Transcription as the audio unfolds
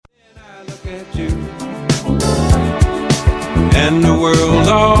at you, and the world's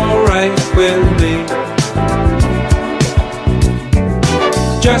all right with me.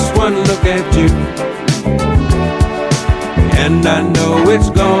 Just one look at you, and I know it's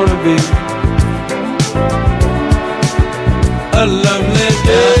gonna be a lovely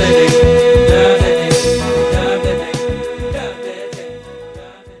day.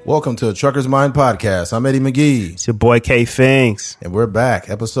 Welcome to a Trucker's Mind podcast. I'm Eddie McGee. It's your boy K Finks. And we're back,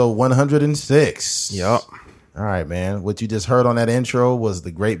 episode 106. Yup. All right, man. What you just heard on that intro was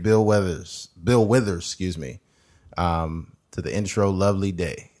the great Bill Withers, to the intro, Lovely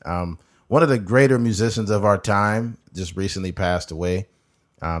Day. One of the greater musicians of our time just recently passed away.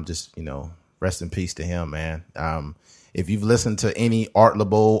 Rest in peace to him, man. If you've listened to any Art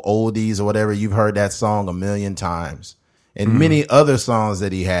Laboe oldies or whatever, you've heard that song a million times. And many other songs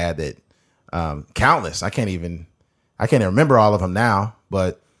that he had that countless. I can't even remember all of them now.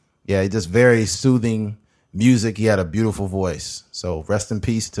 But yeah, just very soothing music. He had a beautiful voice. So rest in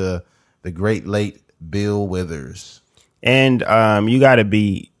peace to the great late Bill Withers. And you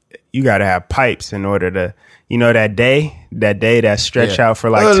gotta have pipes in order to, that day that stretch out for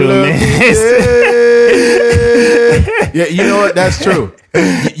like 2 minutes. Yeah, you know what? That's true.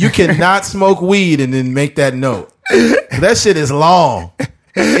 You cannot smoke weed and then make that note. That shit is long.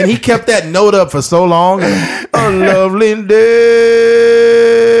 And he kept that note up for so long. A lovely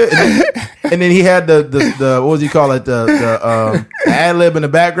day. And then he had the what was he call it? The ad lib in the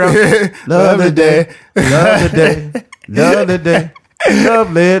background. Lovely day. Lovely day. Lovely day.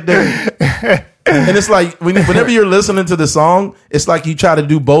 Lovely day. And it's like whenever you're listening to the song, it's like you try to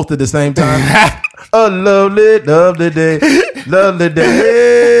do both at the same time. A lovely, lovely day. Lovely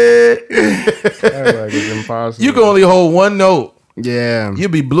day. It's impossible. You can only hold one note. Yeah.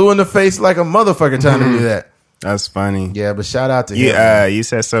 You'll be blue in the face like a motherfucker trying to do that. That's funny. Yeah, but shout out to him. You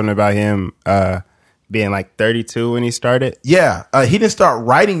said something about him being like 32 when he started. Yeah. He didn't start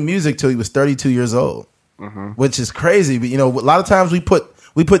writing music till he was 32 years old, which is crazy. But, a lot of times we put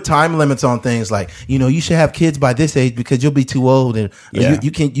time limits on things like, you should have kids by this age because you'll be too old, and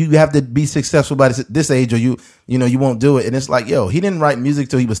you have to be successful by this age, or you won't do it. And it's like, he didn't write music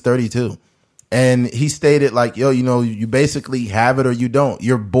till he was 32. And he stated like, you basically have it or you don't.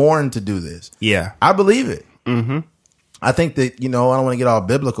 You're born to do this. Yeah. I believe it. Mm-hmm. I think that, I don't want to get all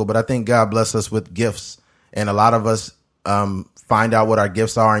biblical, but I think God bless us with gifts. And a lot of us find out what our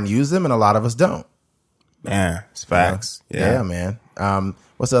gifts are and use them, and a lot of us don't. Man, it's facts. Yeah, man.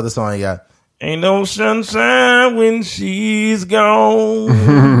 What's the other song you got? Ain't no sunshine when she's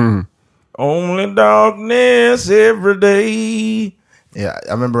gone. Only darkness every day. Yeah,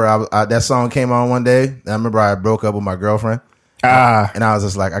 I remember that song came on one day. I remember I broke up with my girlfriend. And I was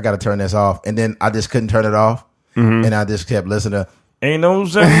just like, I got to turn this off. And then I just couldn't turn it off. And I just kept listening to Ain't No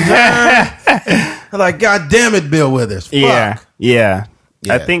Sunshine. I'm like, God damn it, Bill Withers. Fuck. Yeah.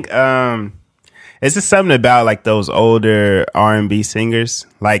 I think it's just something about like those older R&B singers.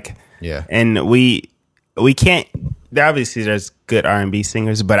 Like, and we can't, obviously there's good R&B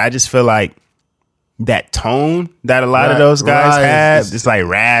singers, but I just feel like that tone that a lot of those guys have, it's like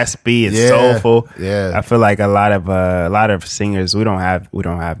raspy and soulful. Yeah, I feel like a lot of singers we don't have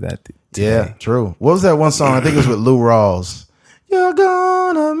that. Today. Yeah, true. What was that one song? I think it was with Lou Rawls. You're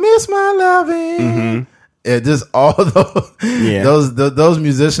gonna miss my loving. It just all those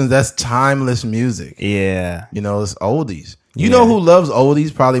musicians. That's timeless music. Yeah, it's oldies. You know who loves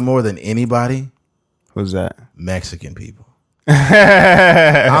oldies probably more than anybody? Who's that? Mexican people.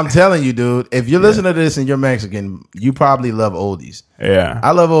 I'm telling you, dude, if you're listening to this and you're Mexican, you probably love oldies. Yeah.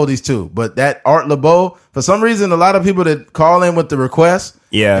 I love oldies too. But that Art Laboe, for some reason, a lot of people that call in with the request,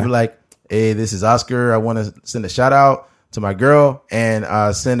 they be like, hey, this is Oscar. I want to send a shout out to my girl and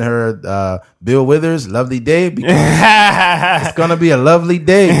send her Bill Withers, Lovely Day, because it's going to be a lovely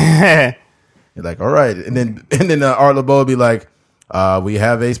day. You're like, all right. And then Art Laboe will be like, we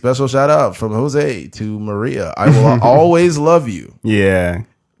have a special shout out from Jose to Maria. I will always love you. Yeah.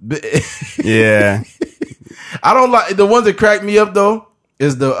 Yeah. I don't like the ones that crack me up though.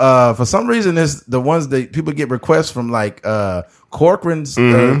 Is the for some reason is the ones that people get requests from like Corcoran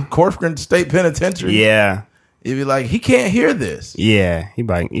State Penitentiary. Yeah. You'd be like, he can't hear this. Yeah. He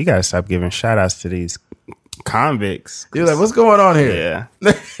like, you gotta stop giving shout outs to these convicts. You're like, what's going on here?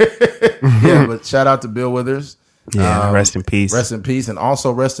 Yeah. Yeah, but shout out to Bill Withers. Yeah, rest in peace. Rest in peace. And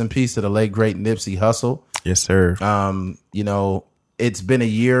also rest in peace to the late, great Nipsey Hussle. Yes, sir. It's been a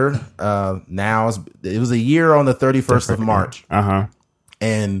year now. It was a year on the 31st of March.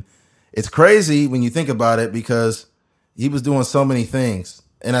 And it's crazy when you think about it because he was doing so many things.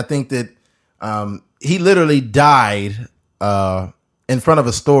 And I think that he literally died in in front of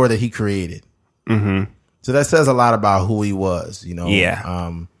a store that he created. Mm-hmm. So that says a lot about who he was, you know.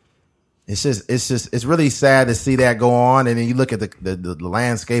 Yeah. It's really sad to see that go on, and then you look at the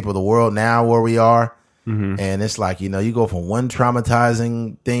landscape of the world now where we are, and it's like, you know, you go from one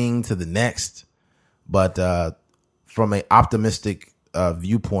traumatizing thing to the next, but from an optimistic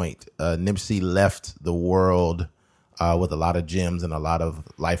viewpoint, Nipsey left the world with a lot of gems and a lot of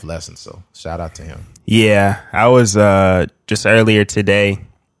life lessons. So shout out to him. Yeah, I was just earlier today.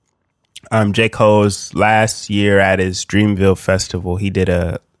 J. Cole's last year at his Dreamville festival,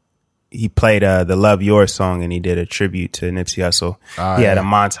 he played the Love Yours song, and he did a tribute to Nipsey Hussle. He had a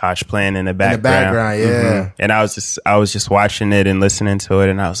montage playing in the background. Yeah. And I was just watching it and listening to it,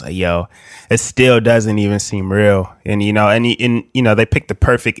 and I was like, yo, it still doesn't even seem real. And you know, they picked the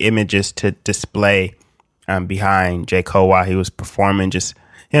perfect images to display behind J. Cole while he was performing, just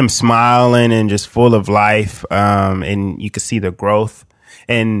him smiling and just full of life, and you could see the growth.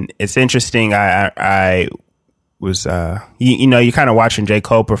 And it's interesting. I was, you're kind of watching J.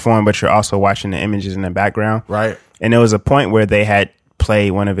 Cole perform, but you're also watching the images in the background. Right. And there was a point where they had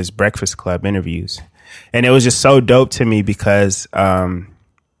played one of his Breakfast Club interviews. And it was just so dope to me because I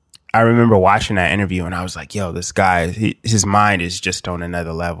remember watching that interview and I was like, yo, this guy, his mind is just on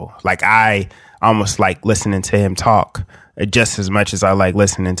another level. Like, I almost like listening to him talk just as much as I like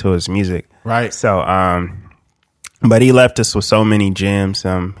listening to his music. Right. So, but he left us with so many gems.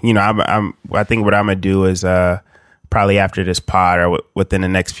 You know, I think what I'm gonna do is probably after this pod or within the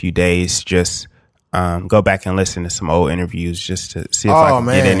next few days, just go back and listen to some old interviews just to see if I can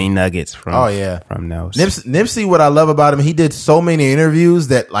get any nuggets from those. Nipsey, what I love about him, he did so many interviews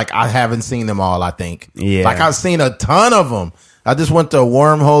that like I haven't seen them all. I think, like I've seen a ton of them. I just went to a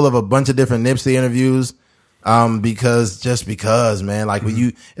wormhole of a bunch of different Nipsey interviews. Because man, like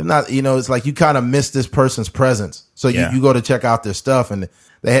when if not, you know, it's like you kind of miss this person's presence. So you go to check out their stuff, and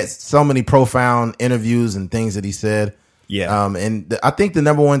they had so many profound interviews and things that he said. Yeah. And I think the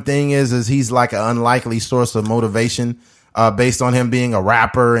number one thing is he's like an unlikely source of motivation, based on him being a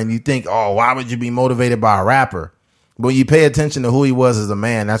rapper. And you think, oh, why would you be motivated by a rapper? But when you pay attention to who he was as a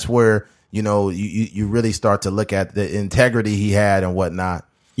man, that's where, you know, you really start to look at the integrity he had and whatnot.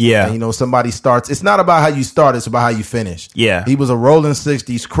 Yeah. And, you know, somebody starts. It's not about how you start. It's about how you finish. Yeah. He was a rolling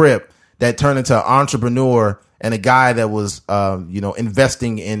 60s Crip that turned into an entrepreneur and a guy that was,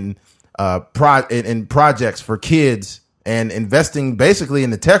 investing in projects for kids and investing basically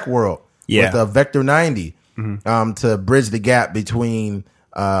in the tech world with Vector 90 to bridge the gap between,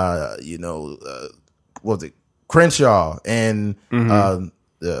 Crenshaw and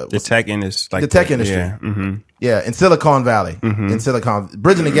the tech industry. The tech industry. Yeah. Mm-hmm. Yeah, in Silicon Valley,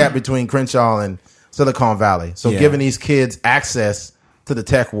 bridging the gap between Crenshaw and Silicon Valley. So giving these kids access to the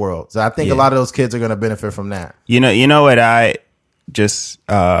tech world. So I think a lot of those kids are going to benefit from that. You know what I just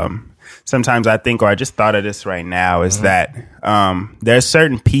sometimes I think, or I just thought of this right now, is that there's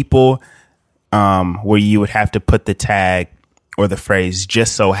certain people where you would have to put the tag or the phrase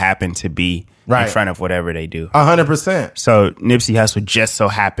 "just so happen to be" in front of whatever they do. 100%. So Nipsey Hussle just so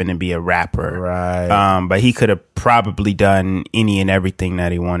happened to be a rapper. Right. But he could have probably done any and everything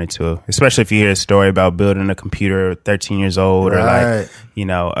that he wanted to, especially if you hear a story about building a computer at 13 years old or like, you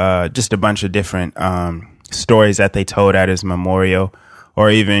know, just a bunch of different stories that they told at his memorial. Or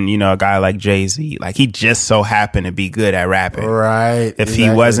even, you know, a guy like Jay-Z, like he just so happened to be good at rapping. Right. If he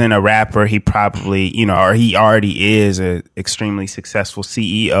wasn't a rapper, he probably, you know, or he already is an extremely successful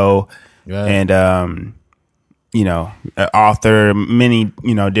CEO and, you know, author, many,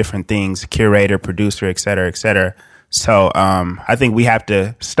 you know, different things, curator, producer, et cetera, et cetera. So I think we have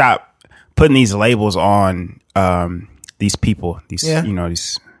to stop putting these labels on these people, these, you know,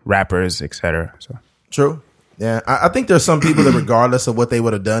 these rappers, et cetera. So true. Yeah, I think there's some people that regardless of what they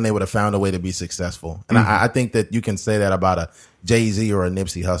would have done, they would have found a way to be successful. And I think that you can say that about a Jay-Z or a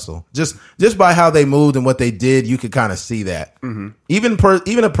Nipsey Hussle. Just by how they moved and what they did, you could kind of see that. Even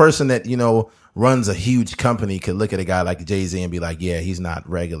a person that, you know, runs a huge company could look at a guy like Jay-Z and be like, yeah, he's not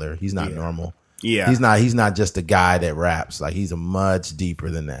regular. He's not normal. Yeah. He's not just a guy that raps. Like, he's a much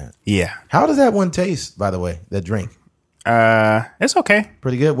deeper than that. Yeah. How does that one taste, by the way, that drink? It's okay.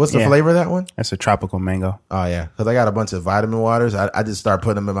 Pretty good. What's the flavor of that one? That's a tropical mango. Oh yeah, because I got a bunch of vitamin waters. I just start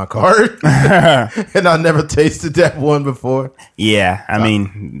putting them in my cart, and I never tasted that one before. Yeah, I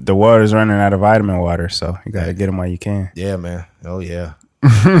mean the water's running out of vitamin water, so you gotta get them while you can. Yeah, man. Oh yeah,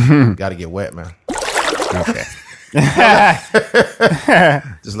 got to get wet, man. Okay.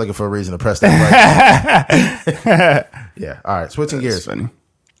 Just looking for a reason to press that button. Yeah. All right. Switching gears. Funny.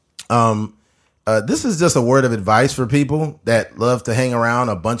 This is just a word of advice for people that love to hang around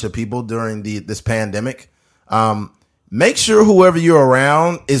a bunch of people during this pandemic. make sure whoever you're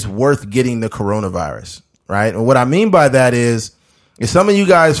around is worth getting the coronavirus, right? And what I mean by that is, if some of you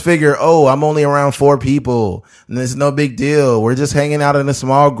guys figure, oh, I'm only around 4 people and it's no big deal, we're just hanging out in a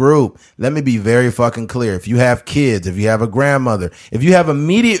small group. Let me be very fucking clear. If you have kids, if you have a grandmother, if you have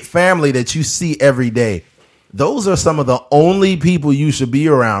immediate family that you see every day, those are some of the only people you should be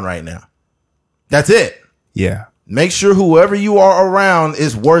around right now. That's it. Yeah. Make sure whoever you are around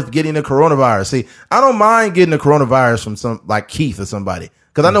is worth getting the coronavirus. See, I don't mind getting the coronavirus from some like Keith or somebody,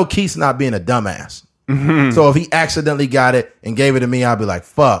 because I know Keith's not being a dumbass. Mm-hmm. So if he accidentally got it and gave it to me, I'd be like,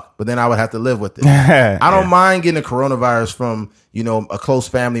 fuck. But then I would have to live with it. I don't mind getting a coronavirus from, you know, a close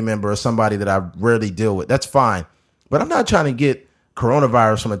family member or somebody that I rarely deal with. That's fine. But I'm not trying to get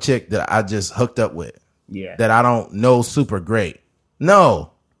coronavirus from a chick that I just hooked up with. Yeah. That I don't know super great.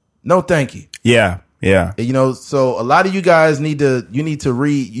 No, thank you. Yeah. Yeah. You know, so a lot of you guys need to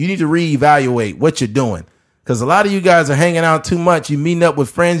reevaluate what you're doing. Because a lot of you guys are hanging out too much. You meeting up with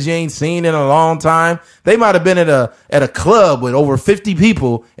friends you ain't seen in a long time. They might have been at a club with over 50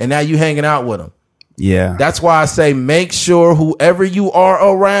 people, and now you hanging out with them. Yeah. That's why I say make sure whoever you are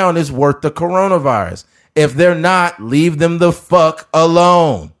around is worth the coronavirus. If they're not, leave them the fuck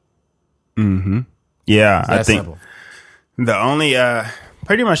alone. Mm-hmm. Yeah, I think simple.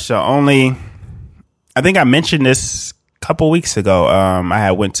 I think I mentioned this a couple weeks ago. I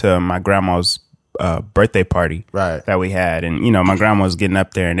had went to my grandma's birthday party that we had, and you know, my grandma was getting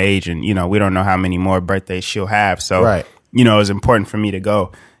up there in age, and you know, we don't know how many more birthdays she'll have, so you know, it was important for me to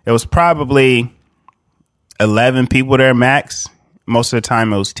go. It was probably 11 people there max. Most of the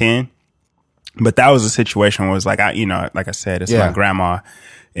time it was 10, but that was a situation where it was like, like I said, it's my grandma,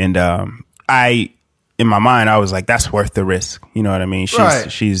 and in my mind I was like, that's worth the risk, you know what I mean?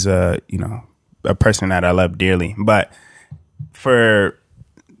 She's you know, a person that I love dearly. But for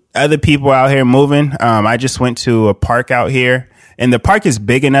other people out here moving, I just went to a park out here, and the park is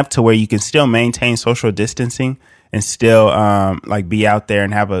big enough to where you can still maintain social distancing and still like be out there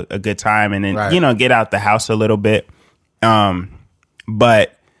and have a good time, and then you know, get out the house a little bit.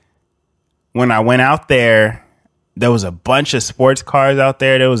 But when I went out there, there was a bunch of sports cars out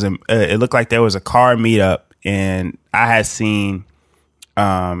there. There was it looked like there was a car meetup, and I had seen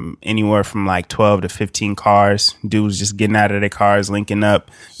anywhere from like 12 to 15 cars. Dudes just getting out of their cars, linking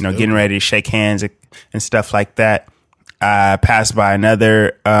up, you know, getting ready to shake hands and stuff like that. I passed by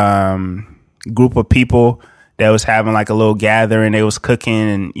another group of people that was having like a little gathering. They was cooking,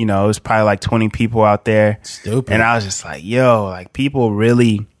 and you know, it was probably like 20 people out there. Stupid. And I was just like, yo, like people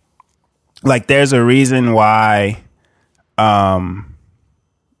really, like there's a reason why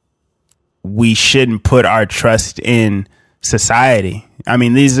we shouldn't put our trust in society. I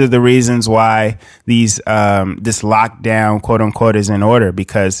mean, these are the reasons why this lockdown, quote unquote, is in order,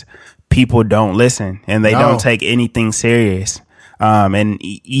 because people don't listen and they don't take anything serious. And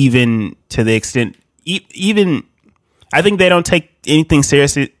even to the extent, even I think they don't take anything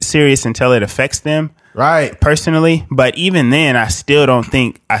serious until it affects them. Right. Personally. But even then, I still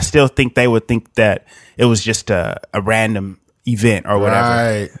think they would think that it was just a random event or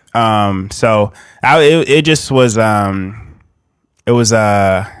whatever. Right. So it just was, it was,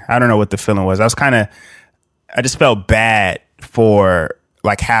 I don't know what the feeling was. I just felt bad for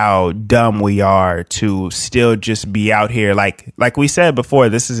like how dumb we are to still just be out here. Like we said before,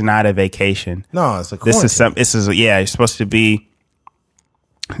 this is not a vacation. No, it's a quarantine. You're supposed to be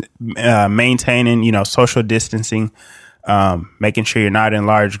maintaining, you know, social distancing, making sure you're not in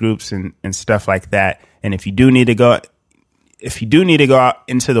large groups and stuff like that. And if you do need to go out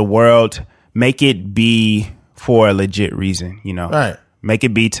into the world, make it be for a legit reason, you know. Right. Make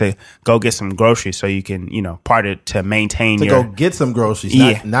it be to go get some groceries so you can, you know, to maintain go get some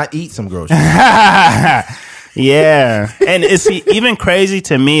groceries, not eat some groceries. Yeah. And it's even crazy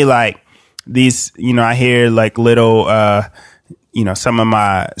to me, like these, you know, I hear like little, you know, some of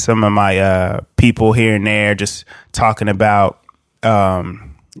my people here and there just talking about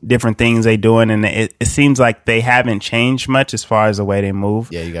different things they doing, and it seems like they haven't changed much as far as the way they move.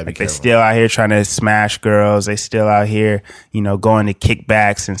 Yeah, you gotta be careful. They still out here trying to smash girls. They still out here, you know, going to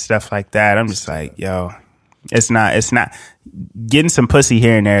kickbacks and stuff like that. I'm just like, yo, it's not getting some pussy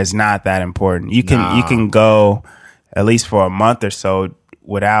here and there is not that important. You can go at least for a month or so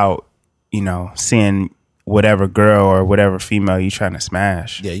without, you know, seeing whatever girl or whatever female you trying to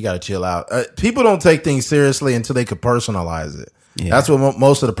smash. Yeah, you gotta chill out. People don't take things seriously until they could personalize it. Yeah. That's where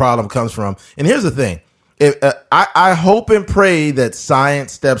most of the problem comes from. And here's the thing. I hope and pray that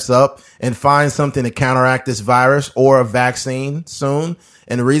science steps up and finds something to counteract this virus or a vaccine soon.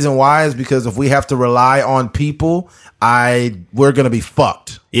 And the reason why is because if we have to rely on people, we're going to be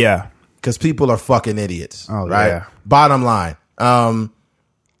fucked. Yeah. because people are fucking idiots. Oh, right? yeah. Bottom line.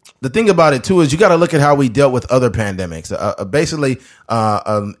 The thing about it too is you got to look at how we dealt with other pandemics. Basically,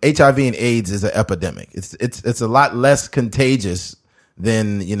 HIV and AIDS is an epidemic. It's a lot less contagious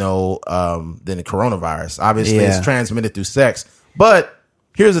than than the coronavirus. Obviously, it's transmitted through sex. But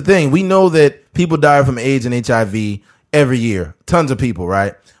here's the thing: we know that people die from AIDS and HIV every year. Tons of people,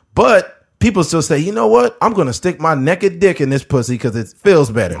 right? But people still say, you know what? I'm going to stick my naked dick in this pussy because it feels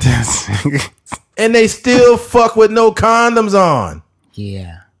better. And they still fuck with no condoms on.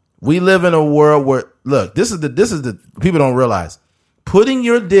 Yeah. We live in a world where, look, this is the people don't realize. Putting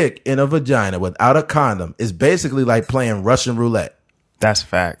your dick in a vagina without a condom is basically like playing Russian roulette. That's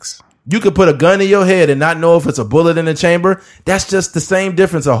facts. You could put a gun in your head and not know if it's a bullet in the chamber. That's just the same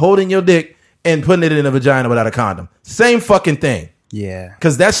difference of holding your dick and putting it in a vagina without a condom. Same fucking thing. Yeah.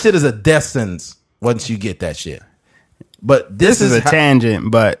 Because that shit is a death sentence once you get that shit. But this is a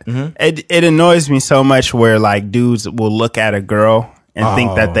tangent, but it annoys me so much where like dudes will look at a girl and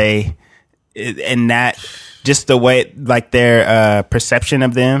think that just the way like their perception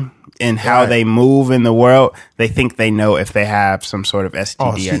of them and how they move in the world, they think they know if they have some sort of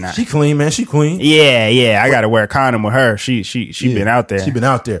STD or not. She clean, man. She clean. Yeah. I got to wear a condom with her. She been out there. She been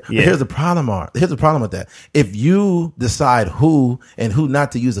out there. Yeah. But here's the problem with that. If you decide who and who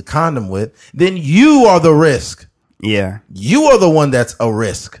not to use a condom with, then you are the risk. Yeah. You are the one that's a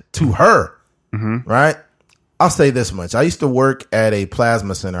risk to her. Right? I'll say this much. I used to work at a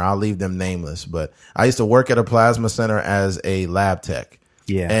plasma center. I'll leave them nameless, but I used to work at a plasma center as a lab tech.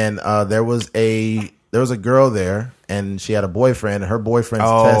 Yeah. And there was a girl there, and she had a boyfriend. Her boyfriend's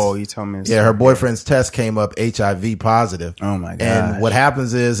test. Oh, you told me. Yeah, her boyfriend's test came up HIV positive. Oh my god! And what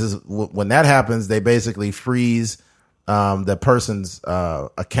happens is when that happens, they basically freeze the person's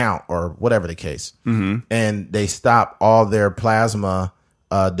account or whatever the case, and they stop all their plasma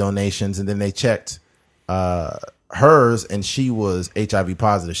donations, and then they checked hers, and she was HIV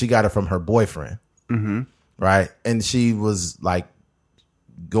positive. She got it from her boyfriend, right? And she was like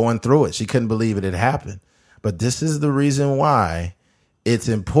going through it. She couldn't believe it had happened. But this is the reason why it's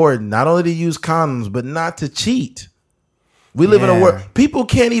important not only to use condoms, but not to cheat. We live in a world, people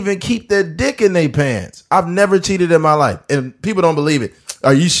can't even keep their dick in their pants. I've never cheated in my life. And people don't believe it.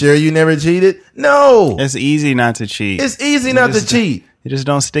 Are you sure you never cheated? No. It's easy not to cheat. It's easy not to cheat. You just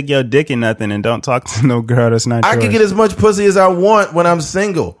don't stick your dick in nothing and don't talk to no girl that's not yours. I can get as much pussy as I want when I'm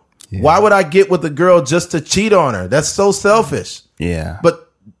single. Yeah. Why would I get with a girl just to cheat on her? That's so selfish. Yeah. But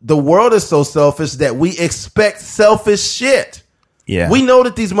the world is so selfish that we expect selfish shit. Yeah. We know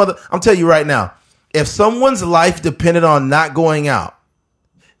that I'm telling you right now, if someone's life depended on not going out,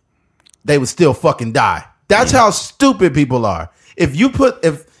 they would still fucking die. That's how stupid people are. If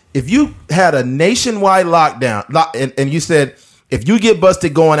you had a nationwide lockdown and you said, if you get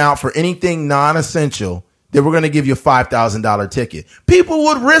busted going out for anything non-essential, then we're going to give you a $5,000 ticket. People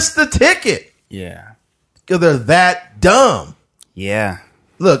would risk the ticket. Yeah. Because they're that dumb. Yeah.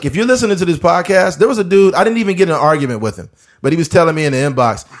 Look, if you're listening to this podcast, there was a dude, I didn't even get in an argument with him, but he was telling me in the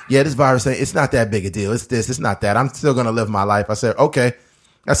inbox, yeah, this virus ain't, it's not that big a deal. It's this, it's not that. I'm still going to live my life. I said, okay.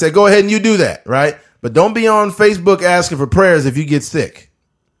 I said, go ahead and you do that, right? But don't be on Facebook asking for prayers if you get sick.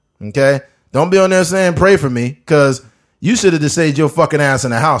 Okay? Don't be on there saying, pray for me, because you should have just stayed your fucking ass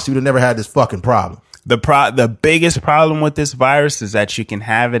in the house. You would have never had this fucking problem. The biggest problem with this virus is that you can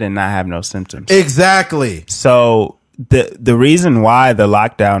have it and not have no symptoms. Exactly. So the reason why the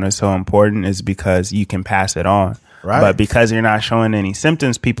lockdown is so important is because you can pass it on. Right. But because you're not showing any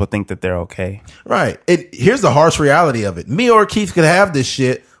symptoms, people think that they're okay. Right. Here's the harsh reality of it. Me or Keith could have this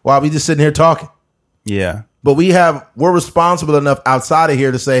shit while we just sitting here talking. Yeah. But we're responsible enough outside of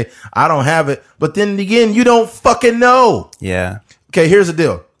here to say, I don't have it. But then again, you don't fucking know. Yeah. Okay, here's the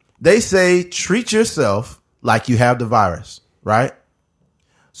deal. They say treat yourself like you have the virus, right?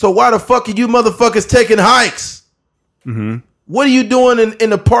 So why the fuck are you motherfuckers taking hikes? Mm-hmm. What are you doing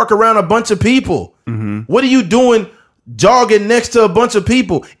in the park around a bunch of people? Mm-hmm. What are you doing jogging next to a bunch of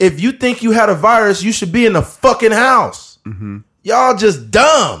people? If you think you had a virus, you should be in the fucking house. Mm-hmm. Y'all just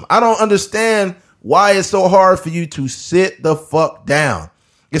dumb. I don't understand why it's so hard for you to sit the fuck down.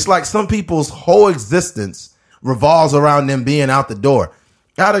 It's like some people's whole existence revolves around them being out the door.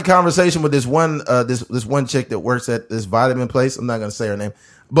 I had a conversation with this one chick that works at this vitamin place. I'm not going to say her name,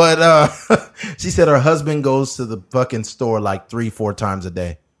 but she said her husband goes to the fucking store like 3-4 times a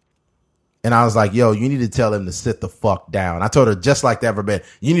day. And I was like, yo, you need to tell him to sit the fuck down. I told her just like that verbatim.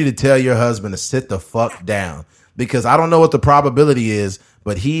 You need to tell your husband to sit the fuck down, because I don't know what the probability is,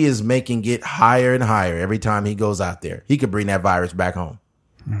 but he is making it higher and higher every time he goes out there. He could bring that virus back home.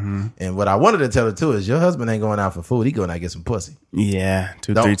 And what I wanted to tell her too is your husband ain't going out for food. He going out to get some pussy. Yeah,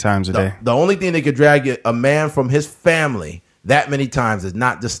 2-3 times a day. The only thing that could drag a man from his family that many times is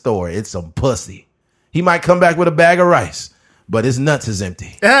not the store. It's some pussy. He might come back with a bag of rice, but his nuts is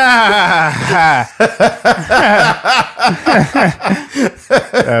empty. That's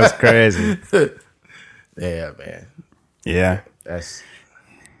crazy. Yeah, man. Yeah.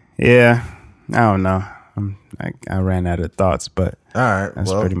 Yeah. I don't know. I ran out of thoughts, but all right,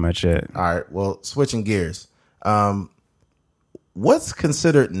 that's pretty much it. All right. Well, switching gears. What's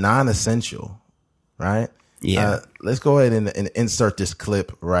considered non-essential, right? Yeah. Let's go ahead and insert this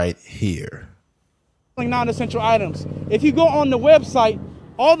clip right here. Non-essential items. If you go on the website,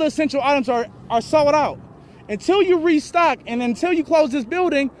 all the essential items are sold out. Until you restock and until you close this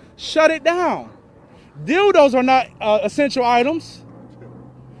building, shut it down. Dildos are not essential items.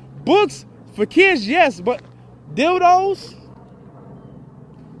 Books for kids, yes, but dildos,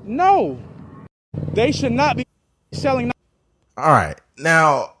 no. They should not be selling. All right.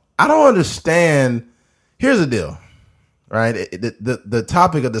 Now, I don't understand. Here's the deal, right? The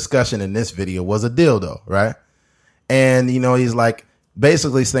topic of discussion in this video was a dildo, right? And, you know, he's like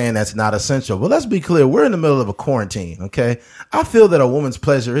basically saying that's not essential. Well, let's be clear. We're in the middle of a quarantine, okay? I feel that a woman's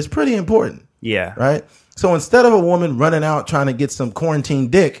pleasure is pretty important. Yeah. Right? So instead of a woman running out trying to get some quarantine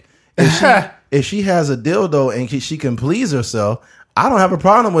dick, if she has a dildo and she can please herself, I don't have a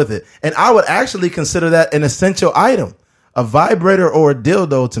problem with it. And I would actually consider that an essential item. A vibrator or a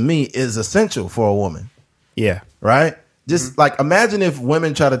dildo to me is essential for a woman. Yeah. Right? Just like imagine if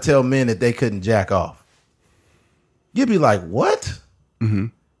women try to tell men that they couldn't jack off. You'd be like, what? Mm-hmm.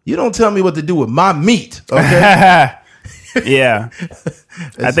 You don't tell me what to do with my meat. Okay. Yeah.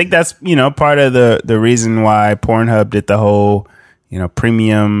 I think that's, you know, part of the reason why Pornhub did the whole, you know,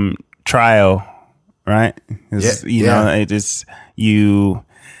 premium trial, right? You know, it just you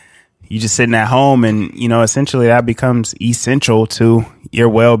just sitting at home and, you know, essentially that becomes essential to your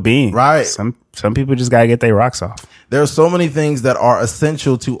well-being. Right. Some people just got to get their rocks off. There are so many things that are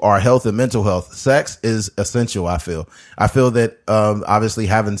essential to our health and mental health. Sex is essential, I feel. I feel that obviously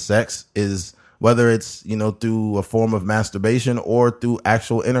having sex is, whether it's, you know, through a form of masturbation or through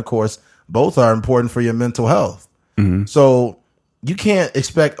actual intercourse, both are important for your mental health. Mm-hmm. So you can't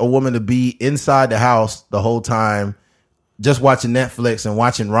expect a woman to be inside the house the whole time just watching Netflix and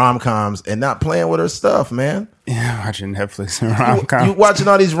watching rom-coms and not playing with her stuff, man. Yeah, watching Netflix and rom-coms. You watching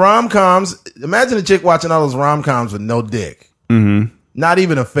all these rom-coms. Imagine a chick watching all those rom-coms with no dick. Mm-hmm. Not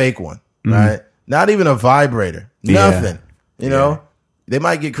even a fake one, right? Not even a vibrator. Nothing. You know? They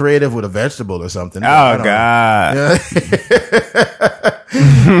might get creative with a vegetable or something. Oh, God. Yeah.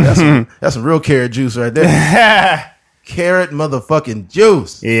 That's some real carrot juice right there. Carrot motherfucking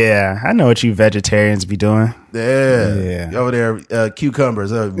juice. Yeah, I know what you vegetarians be doing. Yeah. Over there,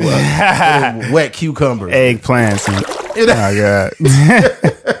 cucumbers, wet cucumbers, eggplants. Oh God,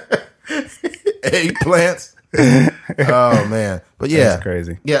 eggplants. Oh man, but yeah, that's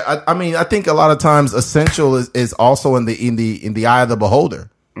crazy. Yeah, I mean, I think a lot of times essential is also in the eye of the beholder.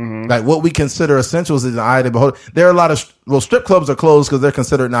 Mm-hmm. Like what we consider essentials is in the eye of the beholder. There are a lot of strip clubs are closed because they're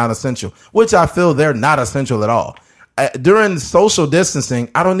considered non-essential, which I feel they're not essential at all. During social distancing,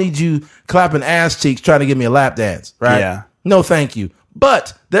 I don't need you clapping ass cheeks trying to give me a lap dance, right? Yeah. No, thank you.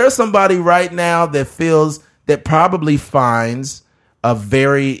 But there's somebody right now that probably finds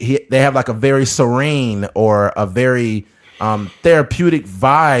they have like a very serene or a very therapeutic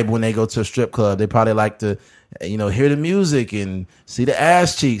vibe when they go to a strip club. They probably like to, you know, hear the music and see the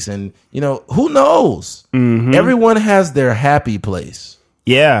ass cheeks and, you know, who knows? Mm-hmm. Everyone has their happy place.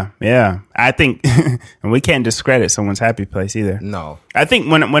 Yeah. I think, and we can't discredit someone's happy place either. No. I think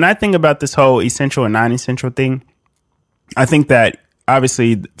when I think about this whole essential and non-essential thing, I think that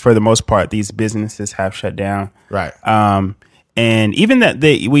obviously for the most part, these businesses have shut down. Right. And even that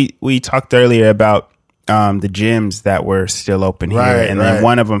we talked earlier about the gyms that were still open here. And then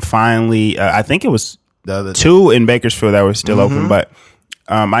one of them finally, I think it was two in Bakersfield that were still open, but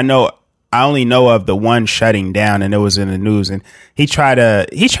I only know of the one shutting down, and it was in the news. And he tried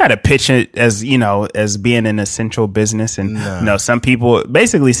to pitch it as, you know, as being an essential business. And you know, some people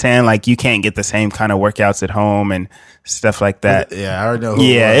basically saying like you can't get the same kind of workouts at home and stuff like that. Yeah, I already know.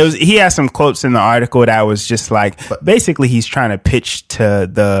 It was. He had some quotes in the article that was just like basically he's trying to pitch to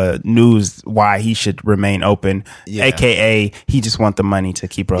the news why he should remain open, aka he just want the money to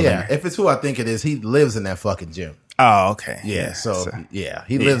keep rolling. Yeah, if it's who I think it is, he lives in that fucking gym. Oh, okay. Yeah. So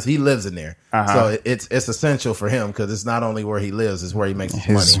he lives in there. Uh-huh. So it's essential for him because it's not only where he lives, it's where he makes his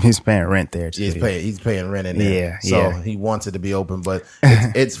money. He's paying rent there too. He's paying rent in there. Yeah. So he wants it to be open, but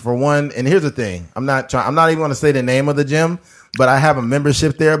it's for one. And here's the thing: I'm not even going to say the name of the gym, but I have a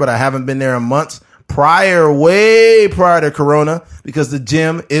membership there, but I haven't been there in months. Way prior to Corona, because the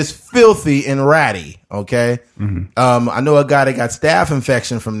gym is filthy and ratty. Okay. I know a guy that got staph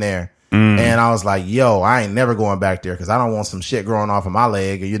infection from there. And I was like, yo, I ain't never going back there because I don't want some shit growing off of my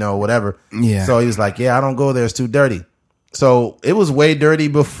leg or, whatever. Yeah. So he was like, yeah, I don't go there. It's too dirty. So it was way dirty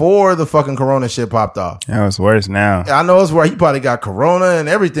before the fucking Corona shit popped off. That was worse now. I know it's where he probably got Corona and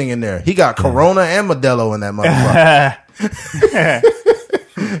everything in there. He got Corona and Modelo in that motherfucker.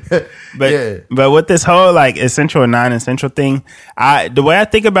 But with this whole like essential and non-essential thing, the way I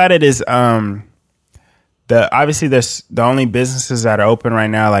think about it is obviously there's the only businesses that are open right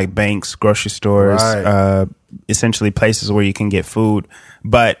now, like banks, grocery stores, essentially places where you can get food.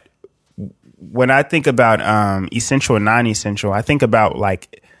 But when I think about essential and non-essential, I think about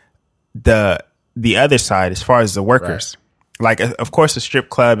like the other side as far as the workers. Right. Like, of course, a strip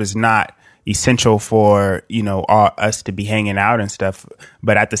club is not essential for us to be hanging out and stuff,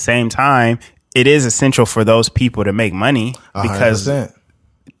 but at the same time, it is essential for those people to make money because 100%.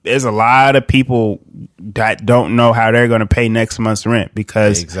 There's a lot of people that don't know how they're going to pay next month's rent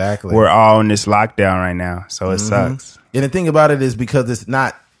because we're all in this lockdown right now. So it sucks. And the thing about it is because it's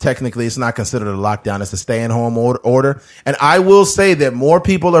not considered a lockdown. It's a stay-at-home order. And I will say that more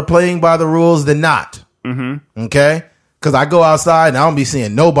people are playing by the rules than not. Okay? Because I go outside and I don't be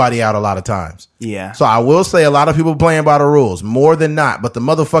seeing nobody out a lot of times. Yeah. So I will say a lot of people playing by the rules more than not. But the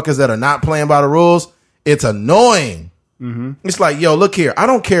motherfuckers that are not playing by the rules, it's annoying. It's like, yo, look here. I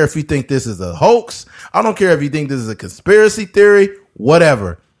don't care if you think this is a hoax. I don't care if you think this is a conspiracy theory.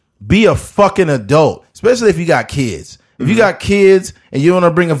 Whatever. Be a fucking adult, especially if you got kids. If you got kids and you want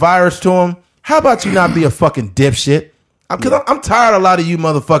to bring a virus to them, how about you not be a fucking dipshit? Because I'm tired of a lot of you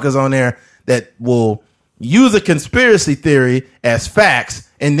motherfuckers on there that will use a conspiracy theory as facts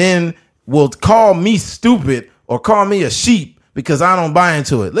and then will call me stupid or call me a sheep because I don't buy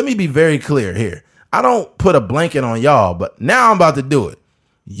into it. Let me be very clear here. I don't put a blanket on y'all, but now I'm about to do it.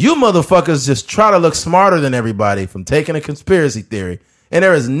 You motherfuckers just try to look smarter than everybody from taking a conspiracy theory. And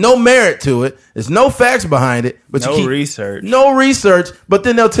there is no merit to it. There's no facts behind it. But no research. No research. But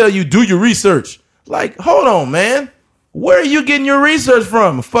then they'll tell you, do your research. Like, hold on, man. Where are you getting your research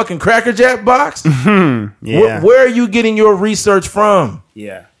from? A fucking Cracker Jack box? Yeah. Where are you getting your research from?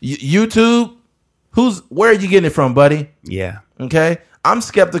 Yeah. YouTube? Where are you getting it from, buddy? Yeah. Okay. I'm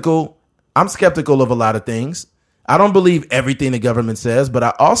skeptical of a lot of things. I don't believe everything the government says, but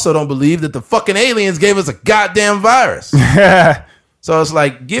I also don't believe that the fucking aliens gave us a goddamn virus. So it's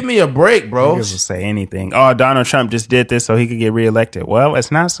like, give me a break, bro. Niggas will say anything. Oh, Donald Trump just did this so he could get reelected. Well,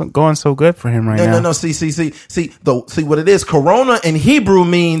 it's not going so good for him now. No. See what it is. Corona in Hebrew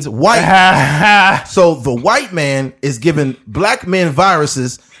means white. So the white man is giving black men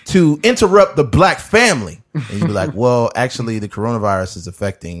viruses to interrupt the black family. And you'd be like, well, actually, the coronavirus is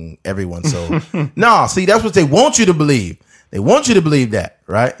affecting everyone. So, no, see, that's what they want you to believe. They want you to believe that,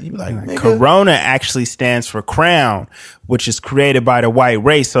 right? You be like, Corona actually stands for crown, which is created by the white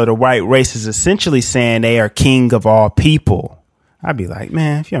race. So the white race is essentially saying they are king of all people. I'd be like,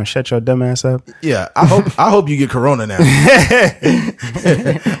 man, if you don't shut your dumb ass up. Yeah, I hope you get Corona now.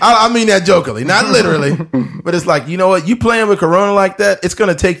 I mean that jokingly, not literally. But it's like, you know what? You playing with Corona like that, it's going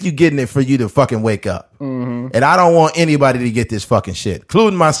to take you getting it for you to fucking wake up. And I don't want anybody to get this fucking shit,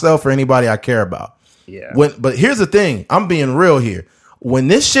 including myself or anybody I care about. Yeah. But here's the thing. I'm being real here. When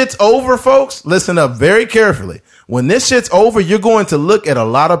this shit's over, folks, listen up very carefully. When this shit's over, you're going to look at a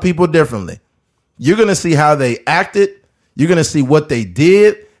lot of people differently. You're going to see how they acted. You're going to see what they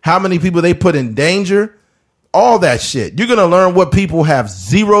did, how many people they put in danger, all that shit. You're going to learn what people have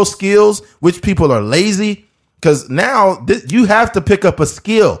zero skills, which people are lazy. Because now you have to pick up a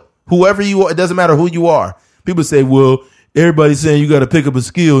skill. Whoever you are, it doesn't matter who you are. People say, well, everybody's saying you got to pick up a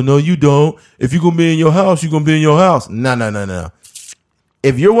skill. No, you don't. If you're going to be in your house, you're going to be in your house. No.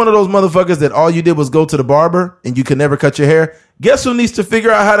 If you're one of those motherfuckers that all you did was go to the barber and you can never cut your hair, guess who needs to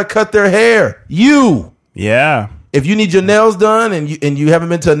figure out how to cut their hair? You. Yeah. If you need your nails done and you haven't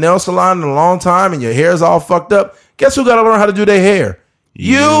been to a nail salon in a long time and your hair is all fucked up, guess who got to learn how to do their hair?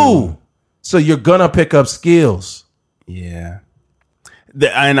 You. So you're going to pick up skills. Yeah.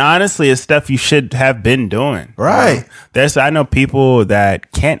 And honestly, it's stuff you should have been doing. Right. I know people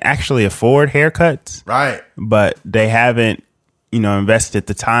that can't actually afford haircuts. Right. But they haven't, invested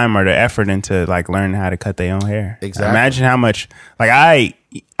the time or the effort into like learning how to cut their own hair. Exactly. Imagine how much, like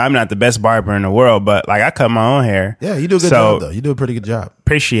I'm not the best barber in the world, but like I cut my own hair. Yeah, you do a good job though. You do a pretty good job.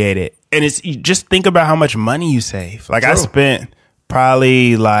 Appreciate it. And you just think about how much money you save. Like True. I spent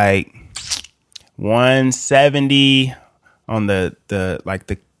probably like $170 on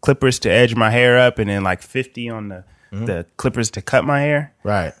the clippers to edge my hair up, and then like $50 on the clippers to cut my hair.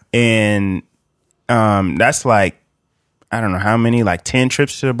 Right. And that's like, I don't know how many, like 10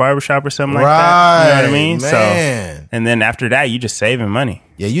 trips to the barbershop or something like that. You know what I mean? Man. So, and then after that, you just saving money.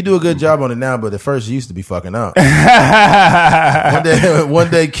 Yeah, you do a good job on it now, but at first you used to be fucking up. one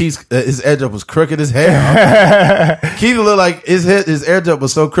day Keith, his edge up was crooked as hell. Keith looked like his edge up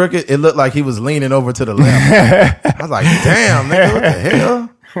was so crooked, it looked like he was leaning over to the left. I was like, damn, nigga, what the hell?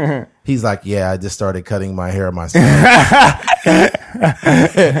 He's like, yeah, I just started cutting my hair myself.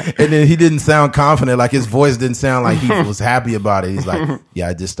 And then he didn't sound confident. Like his voice didn't sound like he was happy about it. He's like, yeah,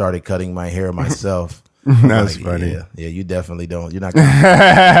 I just started cutting my hair myself. That's like, funny. Yeah, you definitely don't. You're not. But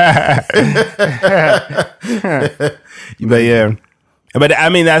yeah, but I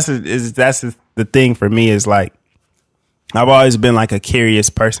mean, that's the thing for me is like, I've always been like a curious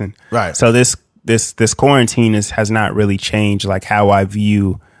person. Right. So this quarantine has not really changed like how I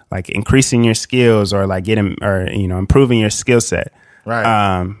view like increasing your skills or like improving your skill set.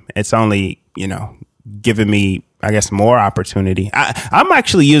 Right. It's only, giving me, I guess, more opportunity. I'm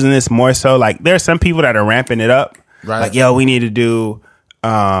actually using this more so like there are some people that are ramping it up. Right. Like, yo, we need to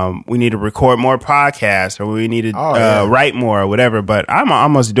record more podcasts or we need to write more or whatever. But I'm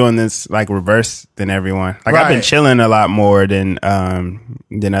almost doing this like reverse than everyone. Like I've been chilling a lot more than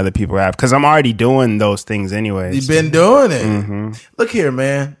other people have because I'm already doing those things anyways. You've been doing it. Mm-hmm. Look here,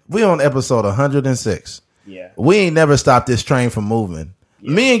 man. We on episode 106. Yeah. We ain't never stopped this train from moving.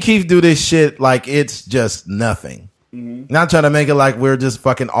 Yeah. Me and Keith do this shit like it's just nothing. Mm-hmm. Not trying to make it like we're just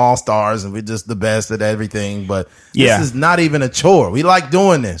fucking all stars and we're just the best at everything, but this is not even a chore. We like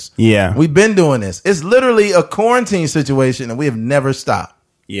doing this. Yeah. We've been doing this. It's literally a quarantine situation and we have never stopped.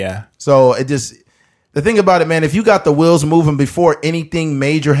 Yeah. So the thing about it, man, if you got the wheels moving before anything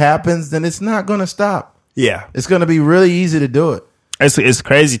major happens, then it's not going to stop. Yeah. It's going to be really easy to do it. It's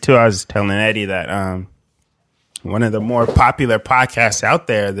crazy too. I was telling Eddie that one of the more popular podcasts out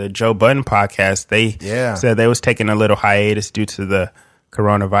there, the Joe Budden podcast, they said they was taking a little hiatus due to the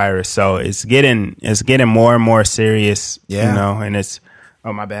coronavirus. So it's getting more and more serious, and it's,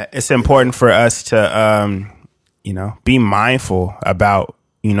 oh my bad. It's important for us to, be mindful about,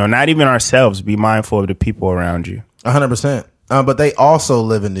 not even ourselves, be mindful of the people around you. 100%. But they also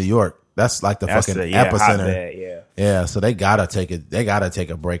live in New York. That's like that's fucking epicenter. Hotbed, yeah. So they gotta take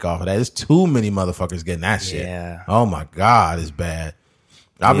a break off of that. There's too many motherfuckers getting that shit. Yeah. Oh my God, it's bad.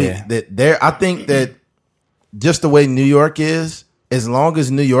 I mean, I think that just the way New York is, as long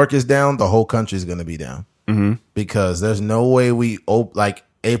as New York is down, the whole country is gonna be down. Mm-hmm. Because there's no way like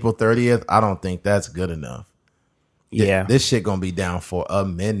April 30th. I don't think that's good enough. Yeah. This shit gonna be down for a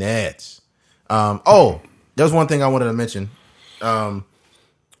minute. There's one thing I wanted to mention.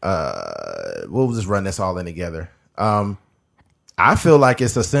 We'll just run this all in together. I feel like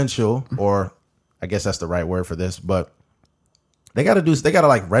it's essential, or I guess that's the right word for this, but they gotta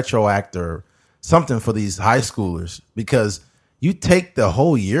like retroact or something for these high schoolers because you take the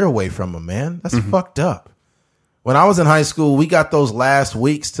whole year away from them, man. That's fucked up. When I was in high school, we got those last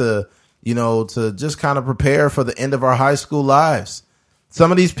weeks to just kind of prepare for the end of our high school lives.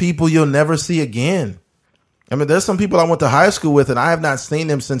 Some of these people you'll never see again. I mean, there's some people I went to high school with, and I have not seen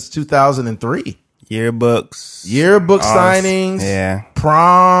them since 2003. Yearbook signings,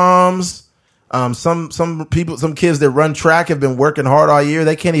 proms. Some kids that run track have been working hard all year.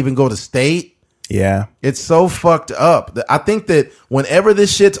 They can't even go to state. Yeah, it's so fucked up. I think that whenever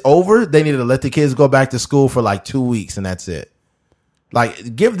this shit's over, they need to let the kids go back to school for like 2 weeks, and that's it.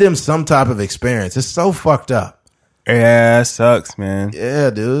 Like, give them some type of experience. It's so fucked up. Yeah, it sucks, man.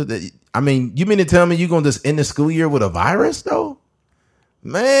 Yeah, dude. I mean, you mean to tell me you're going to just end the school year with a virus, though?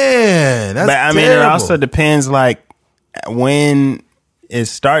 Man, that's terrible. It also depends, like, when it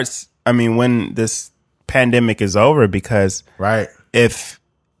starts. I mean, when this pandemic is over, because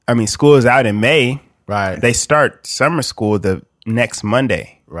school is out in May. Right. They start summer school the next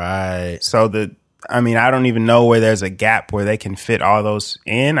Monday. Right. So I don't even know where there's a gap where they can fit all those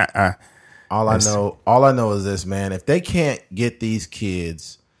in. All I know is this, man. If they can't get these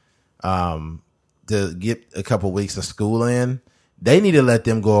kids to get a couple weeks of school in, they need to let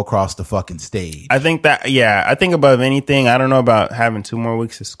them go across the fucking stage. I think above anything, I don't know about having 2 more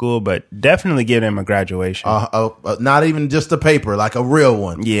weeks of school, but definitely give them a graduation. Not even just a paper, like a real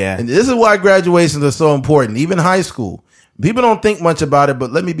one. Yeah. And this is why graduations are so important, even high school. People don't think much about it,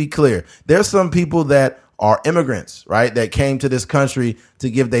 but let me be clear. There's some people that are immigrants, right, that came to this country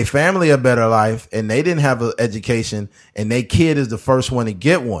to give their family a better life, and they didn't have an education, and their kid is the first one to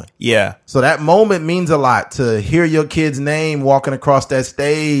get one. Yeah. So that moment means a lot, to hear your kid's name walking across that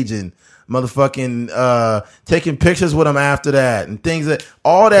stage and motherfucking taking pictures with them after that and things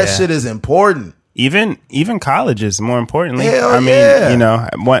all that shit is important. Even colleges, more importantly. Hell I mean,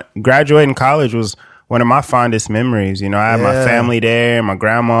 yeah. Graduating college was one of my fondest memories. I had my family there, my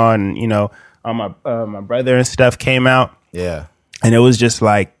grandma, and all my brother and stuff came out. Yeah. And it was just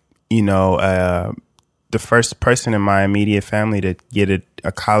like, the first person in my immediate family to get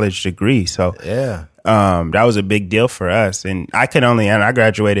a college degree. So yeah. That was a big deal for us. And I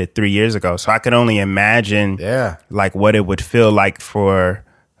graduated 3 years ago, so I could only imagine like what it would feel like for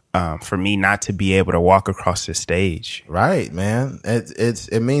me not to be able to walk across the stage. Right, man.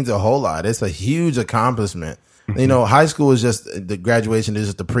 It means a whole lot. It's a huge accomplishment. High school is just the graduation is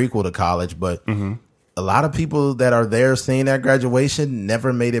just the prequel to college, but a lot of people that are there seeing that graduation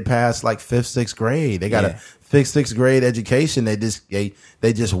never made it past like 5th, 6th grade. They got a 5th, 6th grade education. They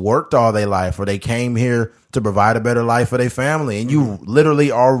just worked all their life, or they came here to provide a better life for their family. And you literally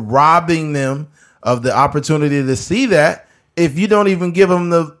are robbing them of the opportunity to see that if you don't even give them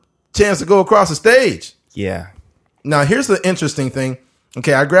the chance to go across the stage. Yeah. Now, here's the interesting thing.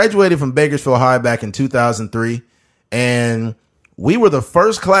 Okay, I graduated from Bakersfield High back in 2003, and we were the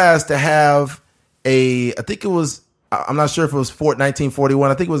first class to have I'm not sure if it was 1941.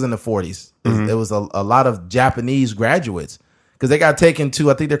 I think it was in the 40s. There was a lot of Japanese graduates because they got taken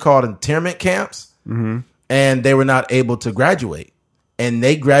to, I think they're called internment camps, and they were not able to graduate. And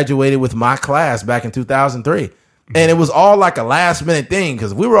they graduated with my class back in 2003. And it was all like a last minute thing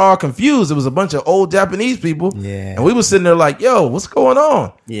because we were all confused. It was a bunch of old Japanese people. Yeah. And we were sitting there like, yo, what's going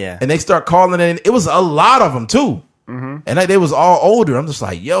on? Yeah. And they start calling in. It was a lot of them too. And they was all older. I'm just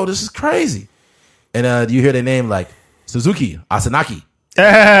like, yo, this is crazy. And you hear their name like Suzuki, Asanaki.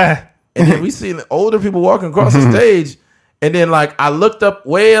 And then we see older people walking across the stage. And then like I looked up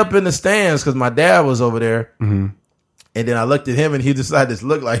way up in the stands because my dad was over there. And then I looked at him and he decided to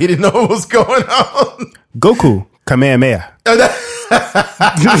look like he didn't know what was going on. Goku, Kamehameha.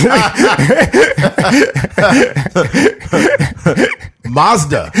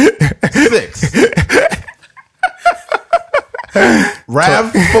 Mazda 6.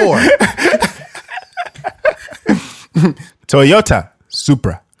 RAV4. Toyota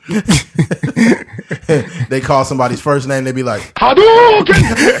Supra. They call somebody's first name, they be like, Hadouken!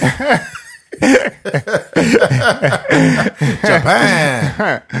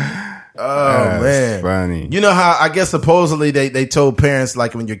 Japan. Oh, man. Funny. You know how I guess supposedly they told parents,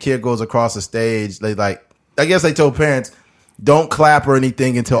 like when your kid goes across the stage, I guess they told parents, don't clap or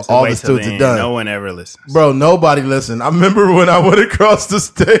anything until all the students are done. No one ever listens. Bro, nobody listened. I remember when I went across the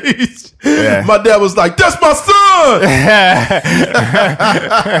stage, my dad was like, that's my son.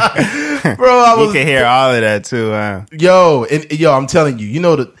 Bro, You can hear all of that too. Yo, I'm telling you,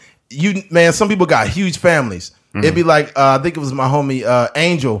 man, some people got huge families. It'd be like, I think it was my homie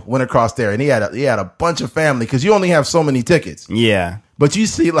Angel went across there, and he had a bunch of family because you only have so many tickets. Yeah. But you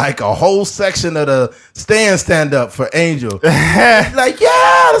see like a whole section of the stand up for Angel. Like,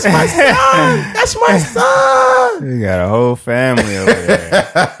 yeah, that's my son. That's my son. You got a whole family over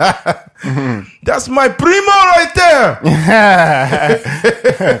there. That's my primo right there.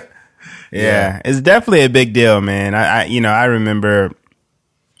 Yeah, it's definitely a big deal, man. I remember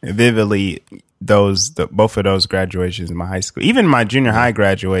vividly both of those graduations in my high school. Even my junior high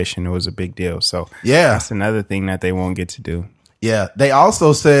graduation, it was a big deal. So yeah, that's another thing that they won't get to do. Yeah, they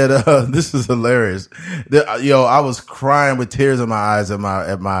also said this is hilarious. I was crying with tears in my eyes at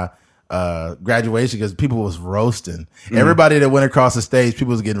my graduation because people was roasting. Everybody that went across the stage,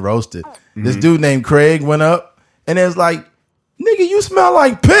 people was getting roasted. This dude named Craig went up, and it was like, nigga, you smell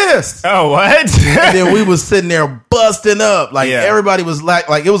like piss. Oh, what? And then we was sitting there busting up. Like everybody was like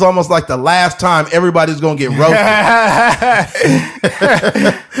it was almost like the last time everybody was gonna get roasted.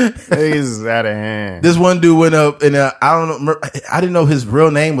 He's out of hand. This one dude went up, and I don't know. I didn't know his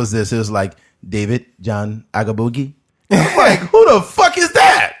real name was this. It was like David John Agabugi. I'm like, who the fuck is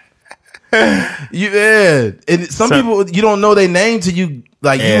that? And some people, you don't know their name till you you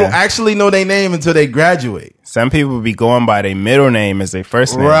don't actually know their name until they graduate. Some people be going by their middle name as their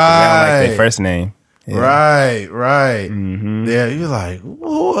first name. Right. They don't like their first name. Yeah. Right. Yeah, you're like,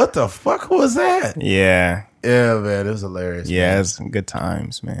 what the fuck was that? Yeah. Yeah, man, it was hilarious. Yeah, man. it's good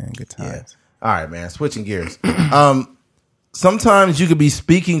times, man. Good times. Yeah. All right, man. Switching gears. Sometimes you could be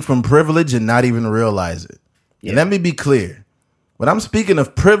speaking from privilege and not even realize it. Yeah. And let me be clear. When I'm speaking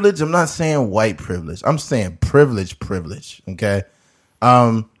of privilege, I'm not saying white privilege. I'm saying privilege. Okay.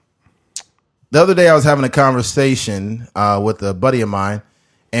 The other day I was having a conversation with a buddy of mine,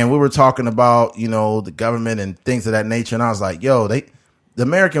 and we were talking about, the government and things of that nature. And I was like, yo, the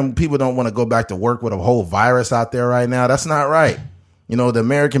American people don't want to go back to work with a whole virus out there right now. That's not right. The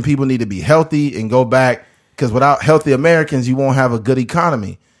American people need to be healthy and go back, because without healthy Americans, you won't have a good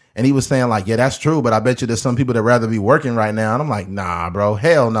economy. And he was saying like, yeah, that's true, but I bet you there's some people that rather be working right now. And I'm like, nah, bro,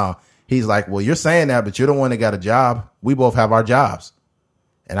 hell no. He's like, well, you're saying that, but you're the one that got a job. We both have our jobs.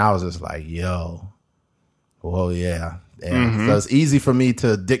 And I was just like, yo, well, yeah. So it's easy for me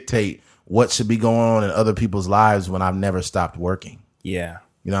to dictate what should be going on in other people's lives when I've never stopped working. Yeah.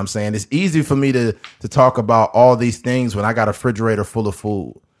 You know what I'm saying? It's easy for me to talk about all these things when I got a refrigerator full of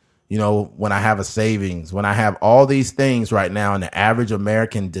food. You know, when I have a savings, when I have all these things right now, and the average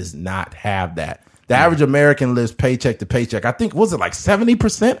American does not have that. The average American lives paycheck to paycheck. I think, was it like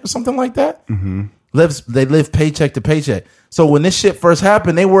 70% or something like that? They live paycheck to paycheck. So when this shit first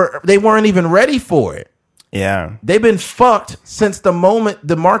happened, they weren't even ready for it. Yeah. They've been fucked since the moment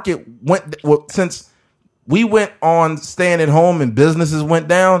the market since we went on staying at home and businesses went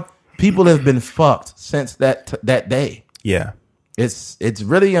down. People have been fucked since that day. Yeah. It's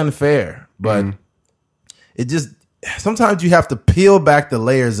really unfair, but it just, sometimes you have to peel back the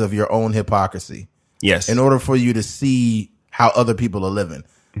layers of your own hypocrisy. Yes. In order for you to see how other people are living.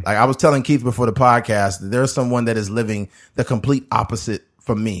 Like I was telling Keith before the podcast, that there's someone that is living the complete opposite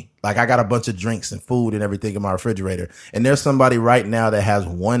from me. Like I got a bunch of drinks and food and everything in my refrigerator. And there's somebody right now that has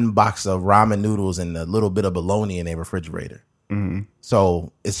one box of ramen noodles and a little bit of bologna in their refrigerator.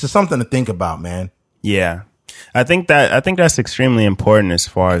 So it's just something to think about, man. Yeah. I think that's extremely important as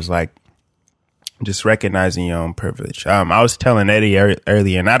far as like just recognizing your own privilege. I was telling Eddie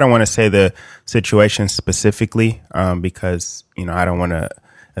earlier, and I don't want to say the situation specifically because, you know, I don't want to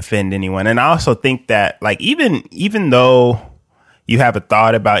offend anyone. And I also think that like even though you have a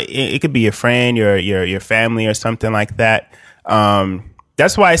thought about it could be your friend, your family or something like that.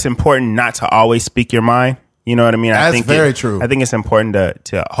 That's why it's important not to always speak your mind. You know what I mean? That's I think very true. I think it's important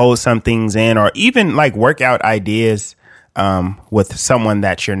to hold some things in, or even like work out ideas with someone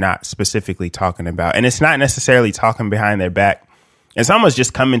that you're not specifically talking about. And it's not necessarily talking behind their back. It's almost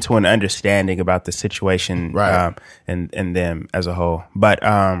just coming to an understanding about the situation, right. And them as a whole. But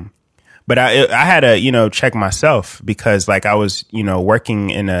I had to, you know, check myself because like I was, you know, working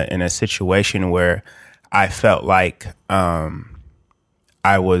in a situation where I felt like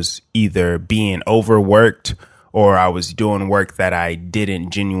I was either being overworked or I was doing work that I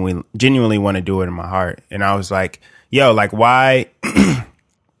didn't genuinely want to do it in my heart. And I was like, yo, like why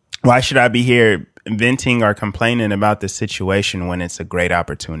should I be here venting or complaining about this situation when it's a great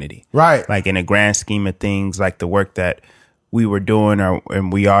opportunity? Right. Like in a grand scheme of things, like the work that we were doing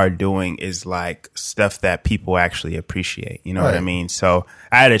and we are doing is like stuff that people actually appreciate. You know what I mean? So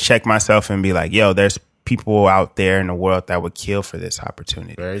I had to check myself and be like, yo, there's people out there in the world that would kill for this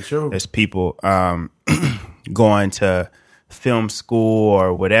opportunity. Very true. There's people going to film school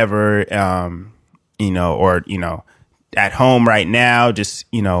or whatever, you know, or, you know, at home right now, just,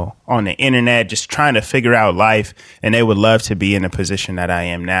 you know, on the internet, just trying to figure out life. And they would love to be in the position that I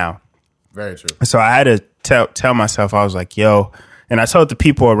am now. Very true. So I had to tell myself, I was like, yo, and I told the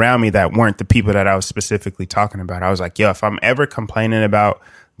people around me that weren't the people that I was specifically talking about. I was like, yo, if I'm ever complaining about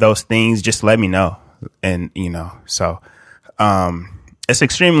those things, just let me know. And, you know, so it's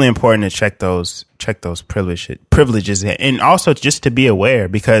extremely important to check those privileges and also just to be aware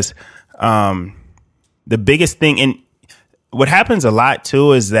because the biggest thing, and what happens a lot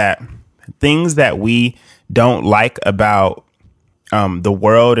too, is that things that we don't like about the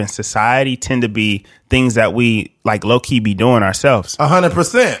world and society tend to be things that we like low key be doing ourselves.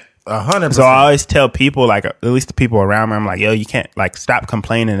 100%. 100%. So I always tell people, like at least the people around me, I'm like, yo, you can't like stop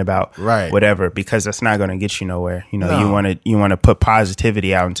complaining about whatever because that's not going to get you nowhere. You know, you want to put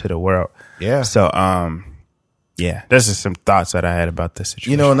positivity out into the world. Yeah. So yeah, there's just some thoughts that I had about this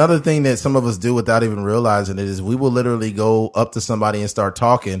situation. You know, another thing that some of us do without even realizing it is we will literally go up to somebody and start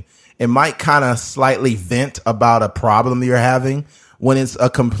talking and might kind of slightly vent about a problem you're having when it's a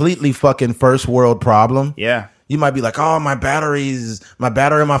completely fucking first world problem. Yeah. You might be like, oh, my battery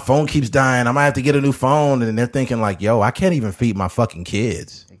on my phone keeps dying. I might have to get a new phone. And they're thinking like, yo, I can't even feed my fucking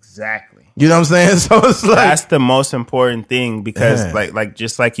kids. Exactly. You know what I'm saying? So it's like, that's the most important thing because like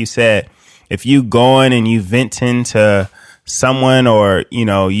just like you said, if you going and you venting to someone or, you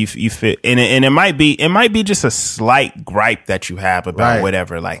know, you fit and it might be just a slight gripe that you have about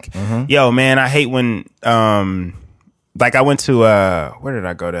whatever. Like, yo, man, I hate when, like I went to where did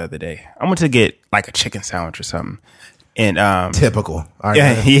I go the other day? I went to get like a chicken sandwich or something. And typical. All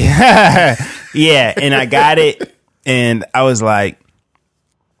right, yeah. And I got it and I was like,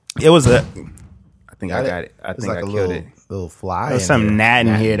 I think I got it. I think I killed it. Little fly. There was some gnat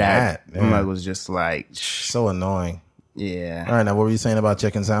in here that I was just like so annoying. Yeah. All right, now what were you saying about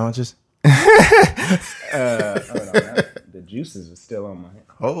chicken sandwiches? Hold on, the juices are still on my hand.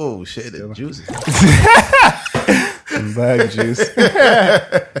 Oh shit, the juices. Bug juice.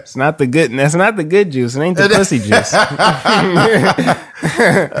 It's not the good. That's not the good juice. It ain't the pussy juice.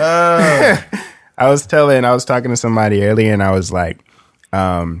 I was talking to somebody earlier, and I was like,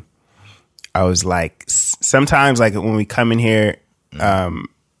 sometimes like when we come in here, and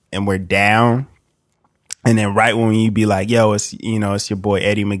we're down. And then right when you be like, yo, it's your boy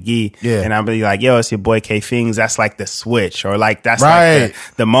Eddie McGee. Yeah. And I'll be like, yo, it's your boy K Fings. That's like the switch, or like that's right. like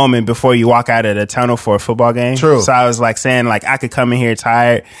the moment before you walk out of the tunnel for a football game. True. So I was like saying like I could come in here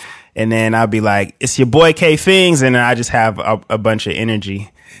tired, and then I'll be like, it's your boy K Fings, and then I just have a bunch of energy.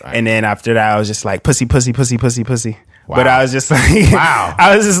 Right. And then after that I was just like pussy, pussy, pussy, pussy, pussy. Wow. But I was just like, wow.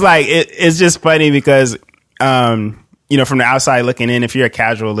 I was just like, it's just funny because from the outside looking in, if you're a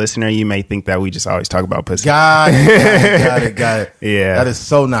casual listener, you may think that we just always talk about pussy. Got it. Yeah. That is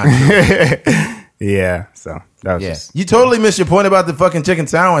so not true. Yeah. So that was just... You totally missed your point about the fucking chicken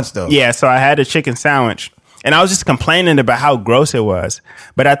sandwich, though. Yeah. So I had a chicken sandwich, and I was just complaining about how gross it was.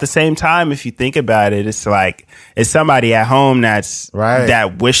 But at the same time, if you think about it, it's like, it's somebody at home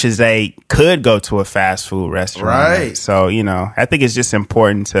that wishes they could go to a fast food restaurant. Right. So, I think it's just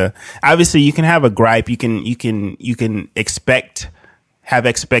important to, obviously you can have a gripe. You can have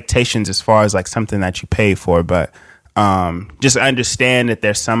expectations as far as like something that you pay for, but just understand that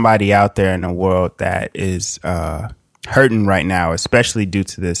there's somebody out there in the world that is, hurting right now, especially due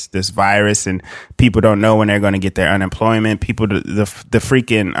to this virus, and people don't know when they're going to get their unemployment. People, the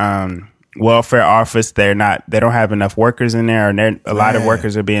freaking welfare office, they don't have enough workers in there, and a lot of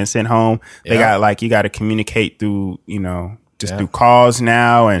workers are being sent home. They got like, you got to communicate through through calls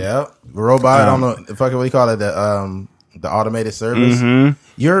now, and robot on the fucking, what do you call it, the automated service. Mm-hmm.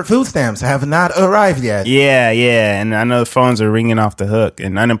 Your food stamps have not arrived yet. Yeah, and I know the phones are ringing off the hook,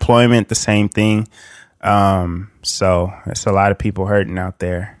 and unemployment, the same thing. So it's a lot of people hurting out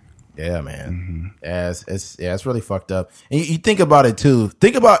there. Yeah, man. Mm-hmm. It's really fucked up. And you think about it too.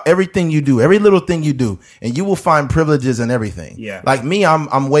 Think about everything you do, every little thing you do, and you will find privileges in everything. Yeah. Like me,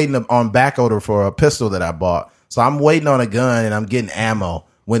 I'm waiting on back order for a pistol that I bought. So I'm waiting on a gun and I'm getting ammo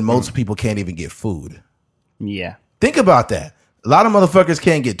when most people can't even get food. Yeah. Think about that. A lot of motherfuckers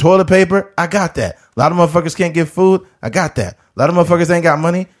can't get toilet paper. I got that. A lot of motherfuckers can't get food. I got that. A lot of motherfuckers ain't got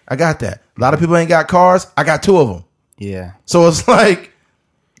money. I got that. A lot of people ain't got cars. I got 2 of them. Yeah. So it's like,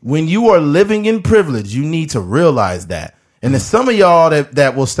 when you are living in privilege, you need to realize that. And there's some of y'all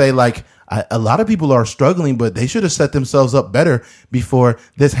that will say like, a lot of people are struggling, but they should have set themselves up better before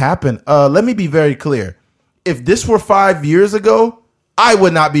this happened. Let me be very clear. If this were 5 years ago, I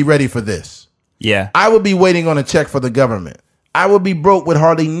would not be ready for this. Yeah. I would be waiting on a check for the government. I would be broke with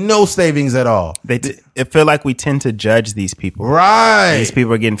hardly no savings at all. It feel like we tend to judge these people. Right. These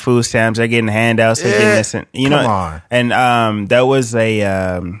people are getting food stamps. They're getting handouts. They're getting this. And, come on. And there was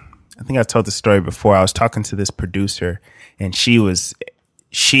I think I told the story before. I was talking to this producer, and she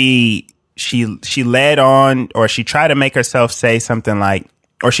led on, or she tried to make herself say something like,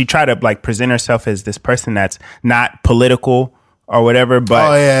 or she tried to like present herself as this person that's not political or whatever.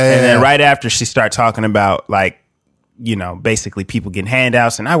 But and then right after, she started talking about like, basically people getting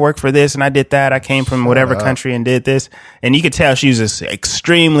handouts, and I work for this and I did that. I came from whatever country and did this. And you could tell she was just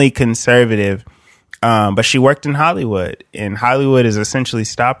extremely conservative. But she worked in Hollywood, and Hollywood is essentially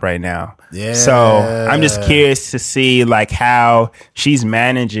stopped right now. Yeah. So I'm just curious to see like how she's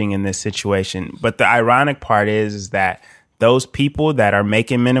managing in this situation. But the ironic part is that those people that are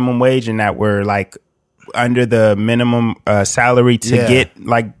making minimum wage and that were like under the minimum salary to get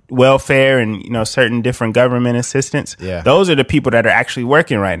like welfare and certain different government assistance, those are the people that are actually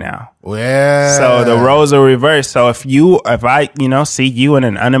working right now. Yeah. So the roles are reversed. So if I see you in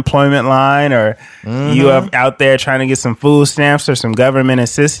an unemployment line, or you are out there trying to get some food stamps or some government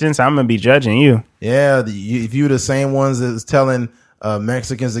assistance, I'm gonna be judging you. Yeah, if you're the same ones that's telling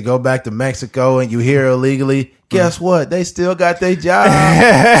Mexicans to go back to Mexico and you here illegally, guess what? They still got their job.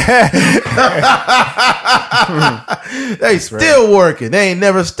 They still working. They ain't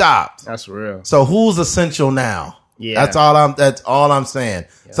never stopped. That's real. So who's essential now? Yeah. That's all I'm saying.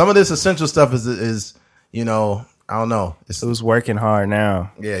 Yeah. Some of this essential stuff is I don't know. Who's working hard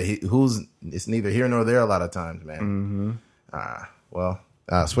now? Yeah, it's neither here nor there a lot of times, man.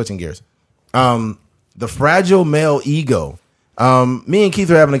 Mm-hmm. Switching gears. The fragile male ego. Me and Keith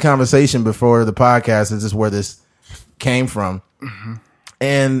were having a conversation before the podcast. This is where this came from. Mm-hmm.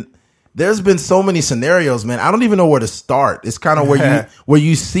 And there's been so many scenarios, man. I don't even know where to start. It's kind of where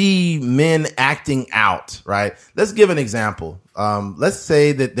you see men acting out, right? Let's give an example. Let's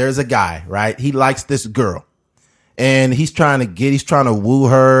say that there's a guy, right? He likes this girl, and he's trying to woo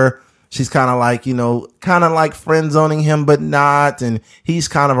her. She's kind of like friend zoning him, but not. And he's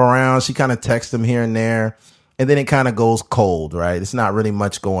kind of around. She kind of texts him here and there. and then it kind of goes cold, right? It's not really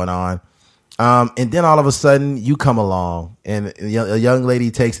much going on. And then all of a sudden you come along and a young lady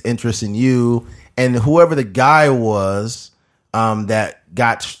takes interest in you, and whoever the guy was that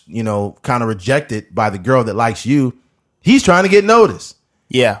got, kind of rejected by the girl that likes you, he's trying to get noticed.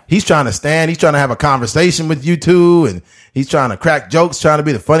 Yeah. He's trying to stand. He's trying to have a conversation with you two, and he's trying to crack jokes, trying to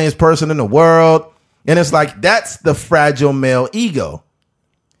be the funniest person in the world. And it's like, that's the fragile male ego.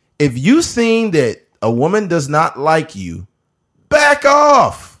 If you seen that a woman does not like you, back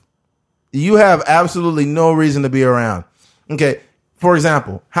off. You have absolutely no reason to be around. Okay. For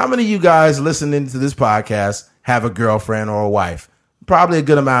example, how many of you guys listening to this podcast have a girlfriend or a wife? Probably a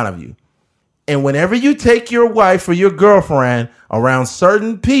good amount of you. And whenever you take your wife or your girlfriend around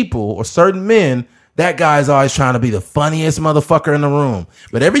certain people or certain men, that guy's always trying to be the funniest motherfucker in the room.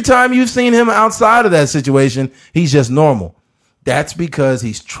 But every time you've seen him outside of that situation, he's just normal. That's because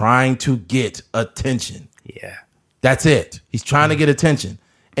he's trying to get attention. Yeah. That's it. He's trying to get attention.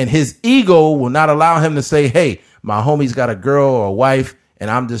 And his ego will not allow him to say, hey, my homie's got a girl or a wife, and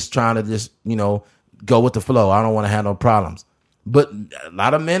I'm just trying to go with the flow. I don't want to have no problems. But a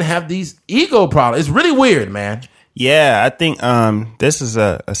lot of men have these ego problems. It's really weird, man. Yeah, I think this is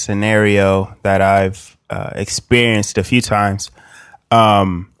a scenario that I've experienced a few times.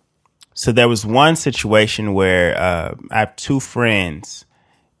 So there was one situation where I have two friends,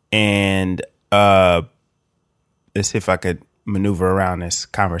 and let's see if I could maneuver around this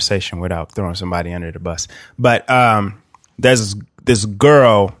conversation without throwing somebody under the bus. But there's this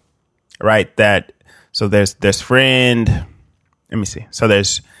girl, right? So there's friend. Let me see. So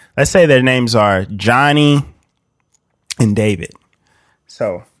let's say their names are Johnny and David.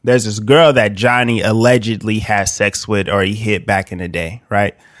 So there's this girl that Johnny allegedly has sex with, or he hit back in the day,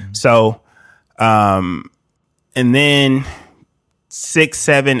 right? Mm-hmm. So, and then 6,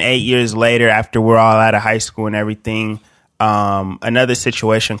 7, 8 years later, after we're all out of high school and everything, another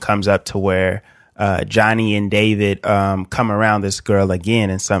situation comes up to where Johnny and David come around this girl again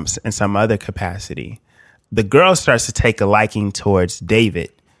in some other capacity. The girl starts to take a liking towards David.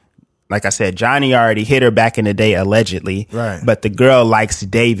 Like I said, Johnny already hit her back in the day, allegedly. Right. But the girl likes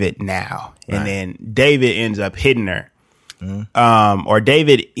David now. And right. then David ends up hitting her. Mm-hmm. Or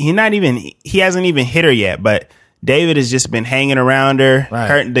David, he hasn't even hit her yet, but David has just been hanging around her.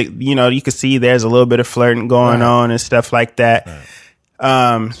 Right. You can see there's a little bit of flirting going on and stuff like that.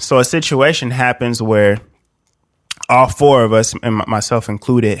 Right. So a situation happens where all four of us, and myself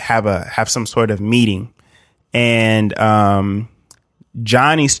included, have some sort of meeting. And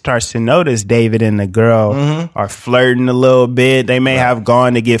Johnny starts to notice David and the girl are flirting a little bit. They may have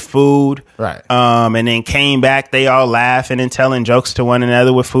gone to get food. Right. And then came back, they all laughing and telling jokes to one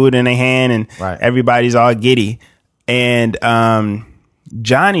another with food in their hand, and everybody's all giddy. And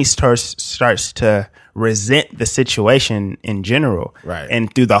Johnny starts to resent the situation in general. Right.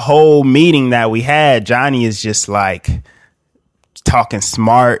 And through the whole meeting that we had, Johnny is just like talking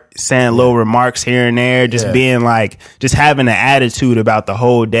smart, saying little remarks here and there, just being like, just having an attitude about the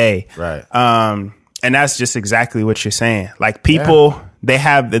whole day. Right. And that's just exactly what you're saying. Like, people, they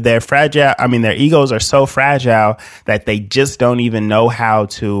have, they're fragile. I mean, their egos are so fragile that they just don't even know how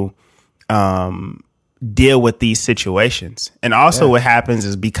to deal with these situations. And also what happens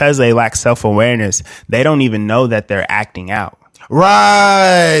is, because they lack self-awareness, they don't even know that they're acting out.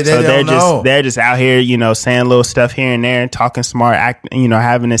 Right. They're just out here, saying little stuff here and there and talking smart,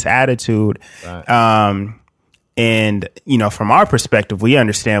 having this attitude. Right. And, from our perspective, we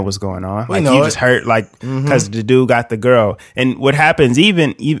understand what's going on. Just hurt, because the dude got the girl. And what happens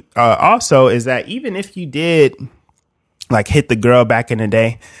also is that even if you did hit the girl back in the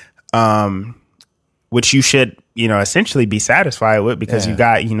day, which you should, essentially be satisfied with, because you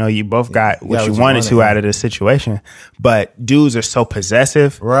got, you both got what you wanted to out of this situation. But dudes are so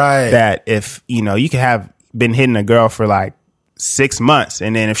possessive, that if, you could have been hitting a girl for 6 months,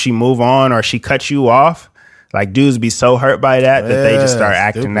 and then if she move on or she cuts you off, dudes be so hurt by that they just start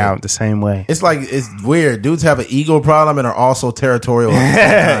acting out the same way. It's weird. Dudes have an ego problem and are also territorial.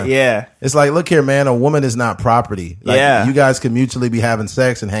 Yeah. It's like, look here, man, a woman is not property. You guys can mutually be having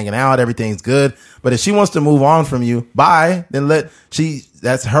sex and hanging out. Everything's good. But if she wants to move on from you, then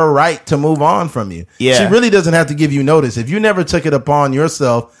that's her right to move on from you. Yeah. She really doesn't have to give you notice. If you never took it upon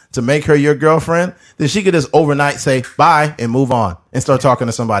yourself to make her your girlfriend, then she could just overnight say bye and move on and start talking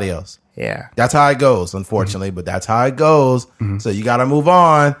to somebody else. Yeah. That's how it goes, unfortunately, but that's how it goes. So you got to move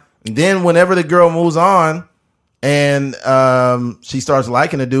on. And then whenever the girl moves on and she starts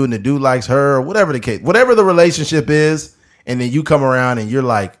liking the dude and the dude likes her, or whatever the case, whatever the relationship is, and then you come around and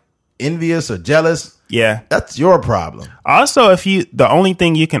you're envious or jealous Yeah. That's your problem. Also, if the only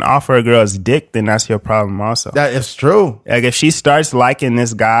thing you can offer a girl is dick, then that's your problem also. That is true. Like if she starts liking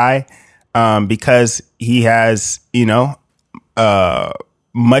this guy because he has,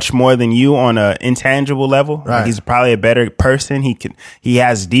 much more than you on an intangible level. Right. Like he's probably a better person. He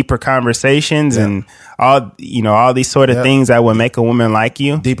has deeper conversations and all these sort of things that would make a woman like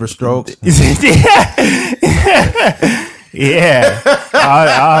you. Deeper strokes. Yeah, all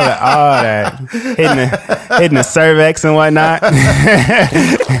that hitting the cervix and whatnot.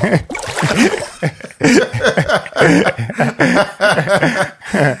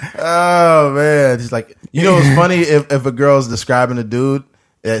 Oh man, it's like it's funny if a girl's describing a dude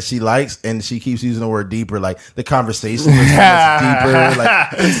that she likes and she keeps using the word deeper, like the conversation is much deeper.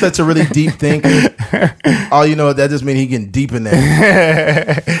 Like he's such a really deep thinker. That just means he getting deep in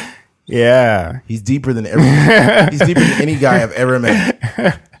that. Yeah, he's deeper than he's deeper than any guy I've ever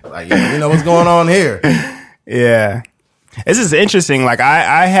met. Like, you know what's going on here? Yeah, this is interesting. Like,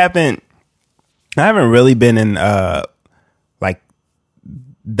 I haven't really been in like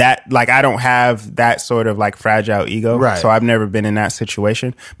that. Like, I don't have that sort of like fragile ego, right? So I've never been in that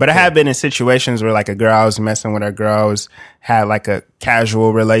situation. But I have been in situations where like a girl I was messing with, a girl had like a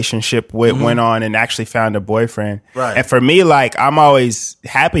casual relationship with, went on and actually found a boyfriend. Right. And for me, like, I'm always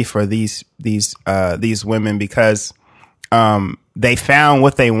happy for these women because they found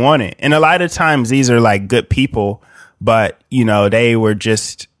what they wanted. And a lot of times these are like good people, but they were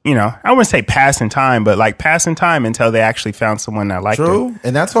just, I wouldn't say passing time, but like passing time until they actually found someone that liked True.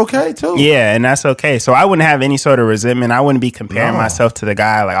 And that's okay too. Yeah, and that's okay. So I wouldn't have any sort of resentment. I wouldn't be comparing myself to the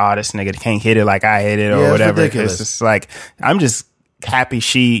guy like, oh, this nigga can't hit it like I hit it or whatever. It's just like, I'm just happy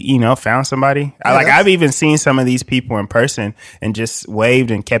she, found somebody. I've even seen some of these people in person and just waved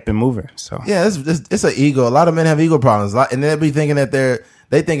and kept it moving. So yeah, it's an ego. A lot of men have ego problems, and they'll be thinking that they're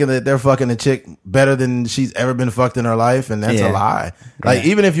fucking a chick better than she's ever been fucked in her life, and that's a lie. Like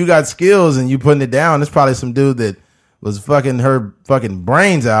even if you got skills and you putting it down, there's probably some dude that was fucking her fucking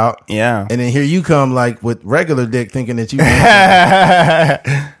brains out. Yeah, and then here you come like with regular dick, thinking that you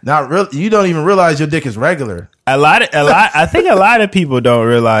not real. You don't even realize your dick is regular. I think a lot of people don't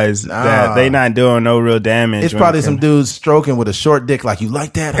realize that they not doing no real damage. It's probably some dudes stroking with a short dick. Like, you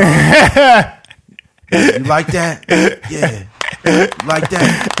like that? Huh? You like that? Yeah. Like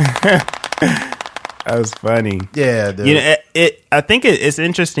that. That was funny. Yeah, dude. I think it's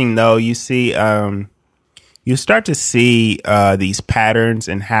interesting though. You see, you start to see these patterns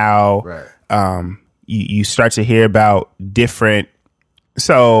and how you start to hear about different.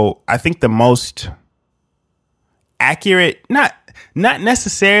 So I think the most accurate, not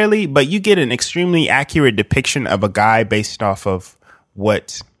necessarily, but you get an extremely accurate depiction of a guy based off of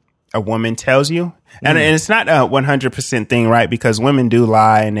what a woman tells you. And it's not a 100% thing, right? Because women do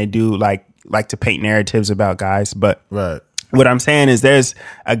lie and they do like to paint narratives about guys. But what I'm saying is there's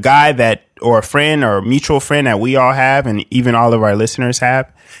a guy or a friend or a mutual friend that we all have and even all of our listeners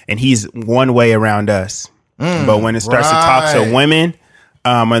have. And he's one way around us. But when it starts to talk to women,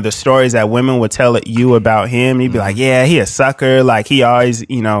 or the stories that women would tell you about him, he'd be like, yeah, he a sucker. Like he always,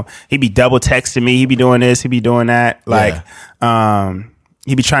 he'd be double texting me. He'd be doing this. He'd be doing that. Like,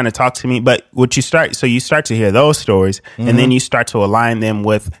 he'd be trying to talk to me. But you start to hear those stories and then you start to align them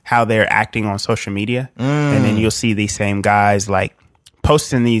with how they're acting on social media. And then you'll see these same guys like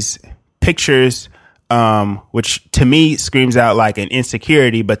posting these pictures, which to me screams out like an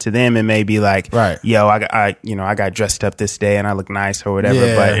insecurity, but to them it may be like, yo, I got dressed up this day and I look nice or whatever.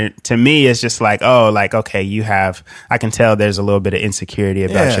 Yeah. But to me, it's just like, oh, like, okay, I can tell there's a little bit of insecurity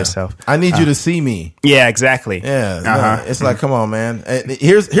about yourself. I need you to see me. Yeah, exactly. Yeah. It's like, come on, man.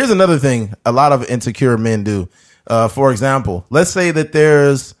 Here's another thing a lot of insecure men do. For example, let's change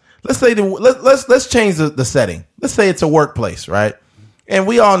the setting. Let's say it's a workplace, right? And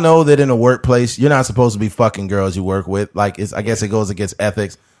we all know that in a workplace, you're not supposed to be fucking girls you work with. Like, I guess it goes against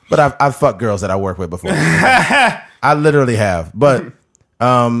ethics. But I've fucked girls that I work with before. I literally have. But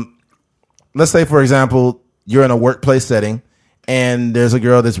let's say, for example, you're in a workplace setting, and there's a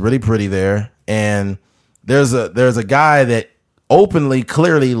girl that's really pretty there, and there's a guy that openly,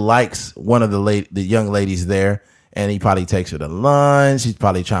 clearly likes one of the young ladies there, and he probably takes her to lunch. He's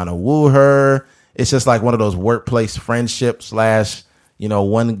probably trying to woo her. It's just like one of those workplace friendships /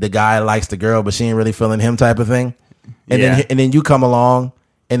 the guy likes the girl, but she ain't really feeling him type of thing. And then you come along,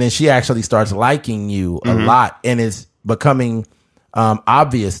 and then she actually starts liking you a lot, and it's becoming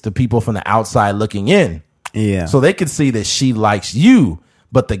obvious to people from the outside looking in. Yeah. So they can see that she likes you,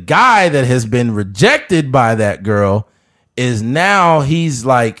 but the guy that has been rejected by that girl is now he's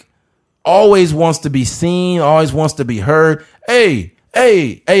like always wants to be seen, always wants to be heard. Hey,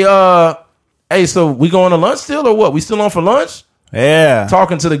 Hey, so we going to lunch still or what? We still on for lunch? Yeah.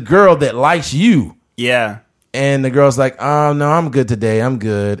 Talking to the girl that likes you. Yeah. And the girl's like, oh, no, I'm good today. I'm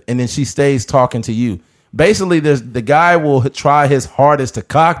good. And then she stays talking to you. Basically, the guy will try his hardest to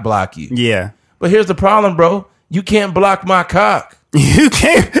cock block you. Yeah. But here's the problem, bro. You can't block my cock. You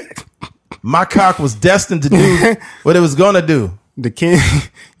can't. My cock was destined to do what it was going to do. You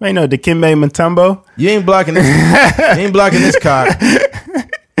ain't know Dikembe Mutombo? You ain't blocking this. You ain't blocking this cock.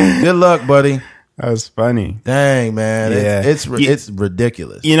 Good luck, buddy. That was funny. Dang, man. Yeah. It's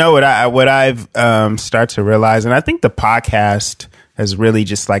ridiculous. You know what I've started to realize, and I think the podcast has really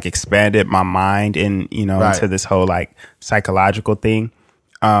just like expanded my mind and into this whole like psychological thing,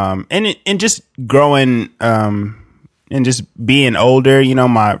 and just growing and just being older.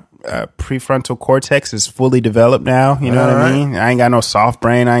 My prefrontal cortex is fully developed now. You know what I mean? I ain't got no soft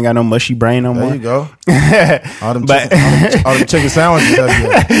brain. I ain't got no mushy brain no more. There you go. all them chicken sandwiches.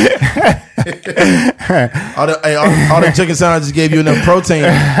 all them chicken sandwiches gave you enough protein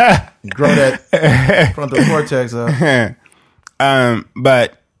to grow that frontal cortex up.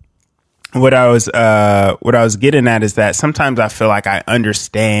 But what I was getting at is that sometimes I feel like I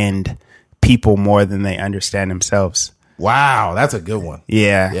understand people more than they understand themselves. Wow, that's a good one.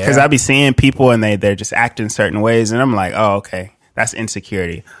 Yeah, because I be seeing people and they're just acting certain ways, and I'm like, oh, okay, that's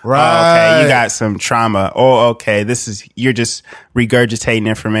insecurity. Right. Oh, okay, you got some trauma. Oh, okay, you're just regurgitating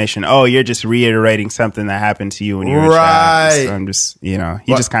information. Oh, you're just reiterating something that happened to you when you were a child. So I'm just,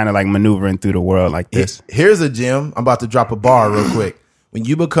 just kind of like maneuvering through the world like this. Here's a gem. I'm about to drop a bar real quick. When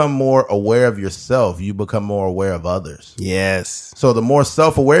you become more aware of yourself, you become more aware of others. Yes. So the more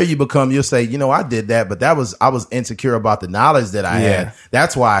self-aware you become, you'll say, I did that, but I was insecure about the knowledge that I had.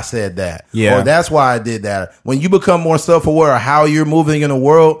 That's why I said that. Yeah. Or that's why I did that. When you become more self-aware of how you're moving in the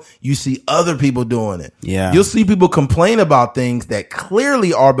world, you see other people doing it. Yeah. You'll see people complain about things that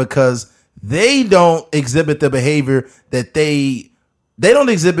clearly are because they don't exhibit the behavior that they don't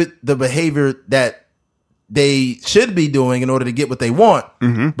exhibit the behavior that they should be doing in order to get what they want,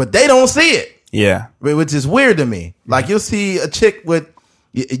 but they don't see it. Yeah. Which is weird to me. Like you'll see a chick with,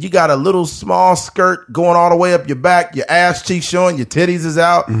 you got a little small skirt going all the way up your back, your ass cheeks showing, your titties is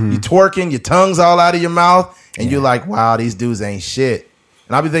out, you twerking, your tongue's all out of your mouth, and you're like, wow, these dudes ain't shit.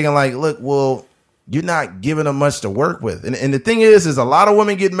 And I'll be thinking like, look, well, you're not giving them much to work with. And the thing is a lot of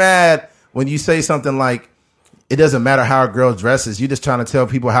women get mad when you say something like, it doesn't matter how a girl dresses. You're just trying to tell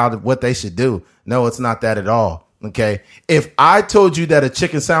people what they should do. No, it's not that at all. Okay. If I told you that a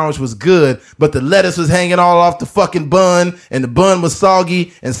chicken sandwich was good, but the lettuce was hanging all off the fucking bun and the bun was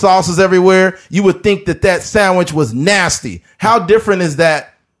soggy and sauce was everywhere, you would think that sandwich was nasty. How different is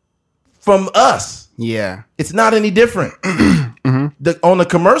that from us? Yeah. It's not any different. On the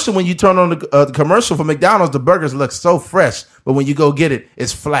commercial, when you turn on the commercial for McDonald's, the burgers look so fresh, but when you go get it,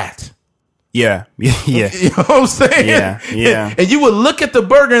 it's flat. Yeah. Yeah. You know what I'm saying? Yeah. And you would look at the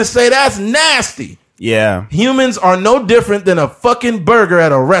burger and say, that's nasty. Yeah. Humans are no different than a fucking burger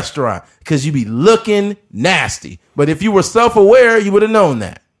at a restaurant because you be looking nasty. But if you were self-aware, you would have known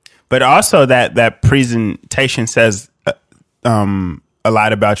that. But also that presentation says a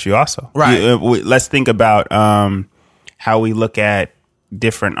lot about you also. Right. Let's think about how we look at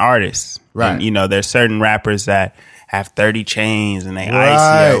different artists. Right. And, there's certain rappers that have 30 chains and they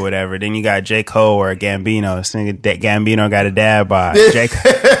icy or whatever. Then you got J. Cole or Gambino. This nigga Gambino got a dad bod. J.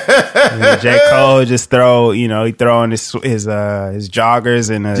 Cole just throw on his joggers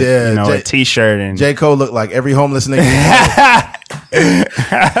and a t-shirt. And J. Cole looked like every homeless nigga.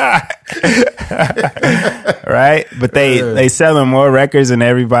 Right? But they selling more records than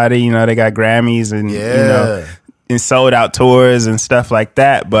everybody. They got Grammys and and sold out tours and stuff like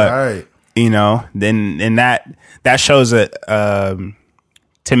that. But then that shows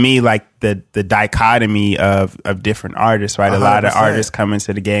to me like the dichotomy of different artists, right? 100%. A lot of artists come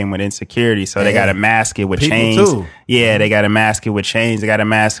into the game with insecurity, so they got to mask it with chains. Too. Yeah, they got to mask it with chains. They got to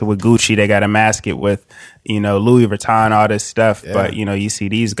mask it with Gucci. They got to mask it with Louis Vuitton, all this stuff. Yeah. But you see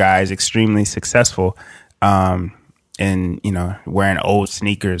these guys extremely successful, and wearing old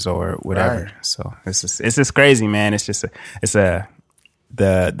sneakers or whatever. Right. So it's just crazy, man.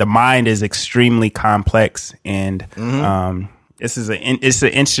 The mind is extremely complex, and it's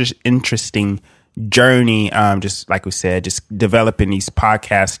an interesting journey. Just like we said, just developing these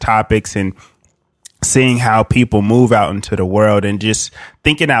podcast topics and seeing how people move out into the world and just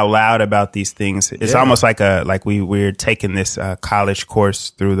thinking out loud about these things. It's almost like we're taking this college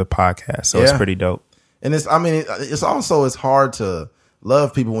course through the podcast. So it's pretty dope. And it's hard to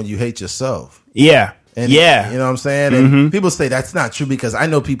love people when you hate yourself. Yeah. And, you know what I'm saying? And people say that's not true because I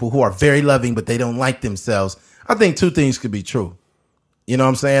know people who are very loving, but they don't like themselves. I think two things could be true. You know what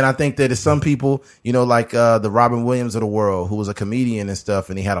I'm saying? I think that it's some people, you know, like the Robin Williams of the world, who was a comedian and stuff,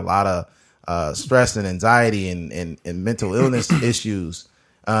 and he had a lot of stress and anxiety and mental illness issues.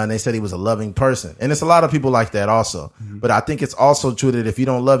 And they said he was a loving person. And it's a lot of people like that also. Mm-hmm. But I think it's also true that if you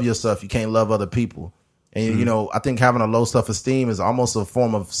don't love yourself, you can't love other people. And, you know, I think having a low self-esteem is almost a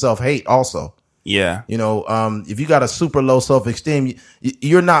form of self-hate also. Yeah. You know, if you got a super low self-esteem,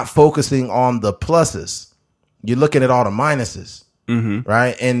 you're not focusing on the pluses. You're looking at all the minuses,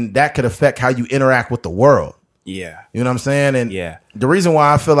 right? And that could affect how you interact with the world. Yeah. You know what I'm saying? And yeah, the reason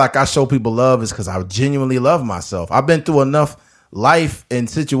why I feel like I show people love is because I genuinely love myself. I've been through enough life and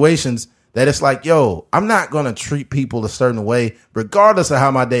situations that it's like, yo, I'm not going to treat people a certain way regardless of how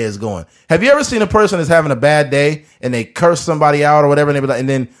my day is going. Have you ever seen a person that's having a bad day and they curse somebody out or whatever, and they be like, and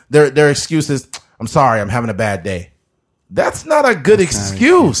then their excuse is, I'm sorry, I'm having a bad day. That's not a good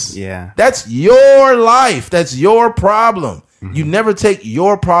excuse. Yeah. That's your life. That's your problem. Mm-hmm. You never take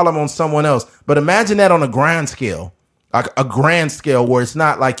your problem on someone else. But imagine that on a grand scale, like a grand scale where it's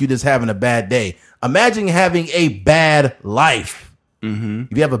not like you just having a bad day. Imagine having a bad life. Mm-hmm.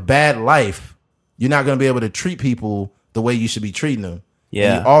 If you have a bad life, you're not going to be able to treat people the way you should be treating them.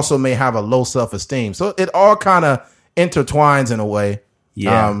 Yeah. And you also may have a low self-esteem. So it all kind of intertwines in a way.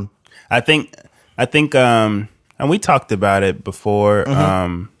 Yeah. I think, and we talked about it before,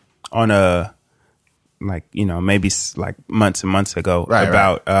 on a, like, you know, maybe like months and months ago,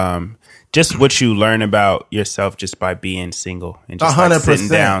 about, just what you learn about yourself just by being single and just like sitting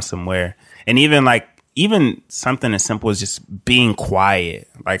down somewhere. And even something as simple as just being quiet.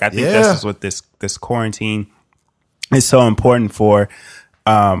 Like, I think this is what this quarantine is so important for.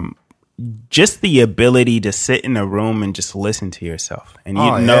 Just the ability to sit in a room and just listen to yourself, and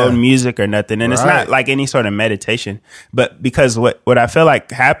no music or nothing. And it's not like any sort of meditation, but because what I feel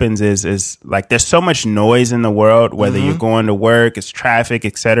like happens is like there's so much noise in the world, whether you're going to work, it's traffic,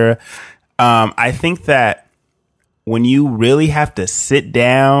 etc. I think that when you really have to sit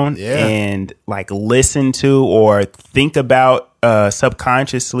down and like listen to or think about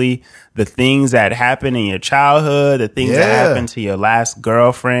subconsciously the things that happened in your childhood, the things that happened to your last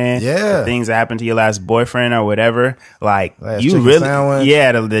girlfriend, the things that happened to your last boyfriend or whatever, like you really,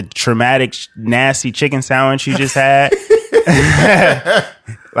 the traumatic, nasty chicken sandwich you just had,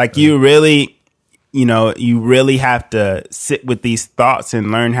 like you really, you know, you really have to sit with these thoughts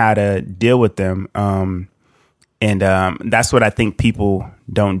and learn how to deal with them. And that's what I think people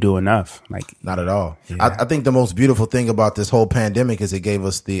don't do enough. Like, not at all. Yeah. I think the most beautiful thing about this whole pandemic is it gave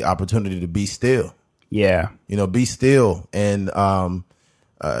us the opportunity to be still. Yeah. You know, be still and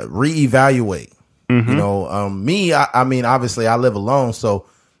reevaluate. You know, I mean, obviously I live alone. So,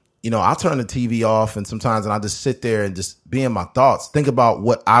 you know, I'll turn the TV off and sometimes I just sit there and just be in my thoughts, think about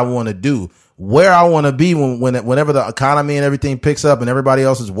what I want to do, where I want to be whenever the economy and everything picks up and everybody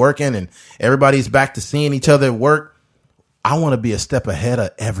else is working and everybody's back to seeing each other at work. I want to be a step ahead of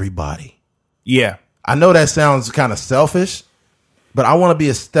everybody. Yeah. I know that sounds kind of selfish, but I want to be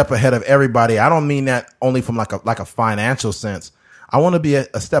a step ahead of everybody. I don't mean that only from like a financial sense. I want to be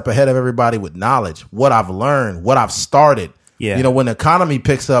a step ahead of everybody with knowledge, what I've learned, what I've started. Yeah. You know, when the economy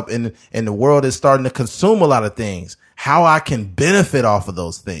picks up and the world is starting to consume a lot of things, how I can benefit off of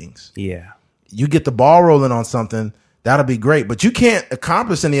those things. Yeah. You get the ball rolling on something, that'll be great. But you can't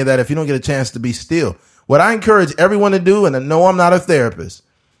accomplish any of that if you don't get a chance to be still. What I encourage everyone to do, and I know I'm not a therapist,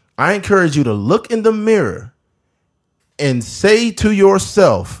 I encourage you to look in the mirror and say to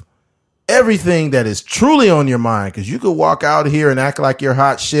yourself everything that is truly on your mind. Because you could walk out here and act like you're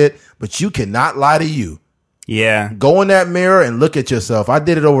hot shit, but you cannot lie to you. Yeah. Go in that mirror and look at yourself. I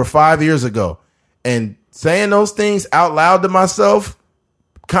did it over 5 years ago. And saying those things out loud to myself,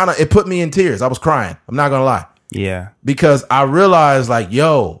 it put me in tears. I was crying. I'm not going to lie. Yeah. Because I realized like,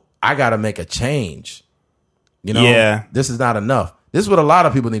 yo, I got to make a change. You know, this is not enough. This is what a lot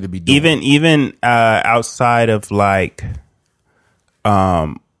of people need to be doing. Even outside of like,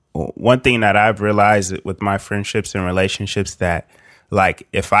 one thing that I've realized with my friendships and relationships that like,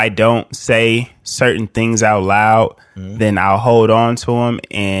 if I don't say certain things out loud, then I'll hold on to them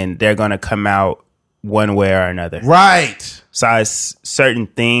and they're going to come out one way or another. Right. So it's certain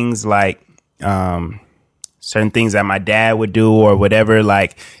things like, certain things that my dad would do or whatever,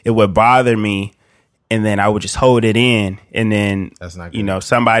 like it would bother me. And then I would just hold it in. And then, that's not good. You know,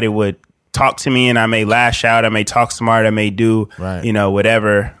 somebody would talk to me and I may lash out. I may talk smart. I may do, you know,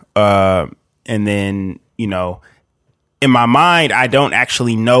 whatever. And then, you know, in my mind, I don't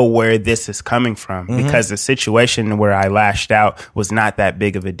actually know where this is coming from because the situation where I lashed out was not that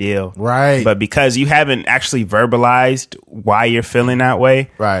big of a deal. Right. But because you haven't actually verbalized why you're feeling that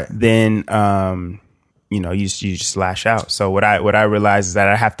way, right, then you just lash out. So what I realize is that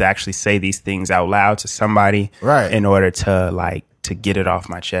I have to actually say these things out loud to somebody, right, in order to get it off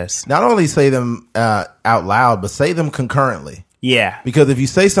my chest. Not only say them out loud, but say them concurrently. Yeah, because if you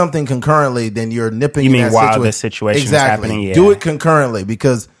say something concurrently, then you're nipping. You mean while the situation is happening? Yeah. Do it concurrently,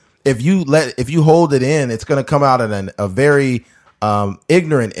 because if you hold it in, it's going to come out in a very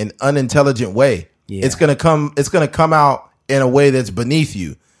ignorant and unintelligent way. Yeah. It's going to come out in a way that's beneath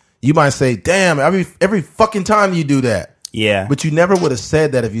you. You might say, "Damn, every fucking time you do that." Yeah, but you never would have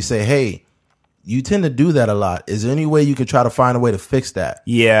said that if you say, "Hey, you tend to do that a lot. Is there any way you could try to find a way to fix that?"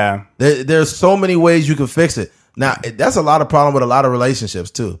 Yeah, there's so many ways you can fix it. Now, that's a lot of problem with a lot of relationships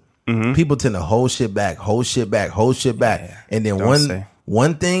too. Mm-hmm. People tend to hold shit back, yeah, and then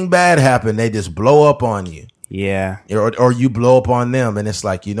one thing bad happened, they just blow up on you. Yeah, or you blow up on them, and it's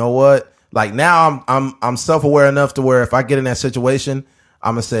like, you know what? Like, now I'm self-aware enough to where if I get in that situation,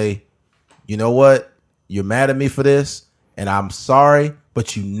 I'm gonna say, you know what? You're mad at me for this, and I'm sorry,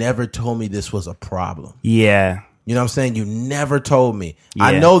 but you never told me this was a problem. Yeah, you know what I'm saying? You never told me. Yeah.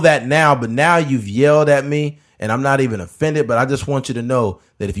 I know that now, but now you've yelled at me. And I'm not even offended, but I just want you to know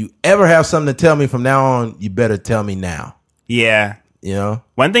that if you ever have something to tell me from now on, you better tell me now. Yeah. You know?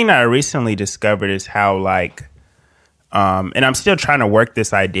 One thing that I recently discovered is how, like, and I'm still trying to work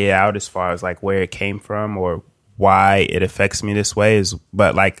this idea out as far as, like, where it came from or why it affects me this way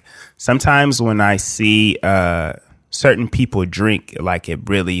but, like, sometimes when I see certain people drink, like, it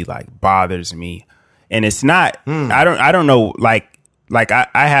really, like, bothers me. And it's not, I don't know, like I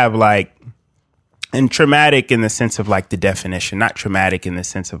have, like, and traumatic in the sense of, like, the definition, not traumatic in the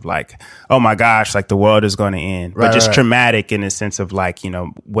sense of, like, oh my gosh, like the world is going to end, but just traumatic in the sense of, like,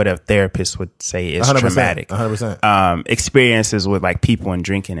 what a therapist would say is 100%, traumatic. 100%. Experiences with, like, people and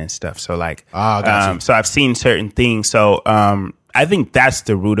drinking and stuff. So, like, so I've seen certain things. So, I think that's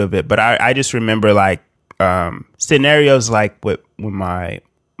the root of it. But I just remember, like, scenarios like with my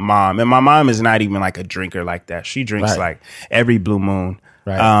mom, and my mom is not even like a drinker like that. She drinks like every blue moon.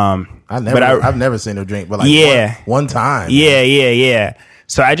 Right. I've never seen her drink, but like one time. Yeah.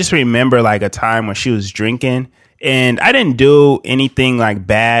 So I just remember, like, a time when she was drinking, and I didn't do anything like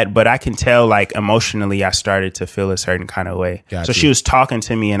bad, but I can tell, like, emotionally I started to feel a certain kind of way. So she was talking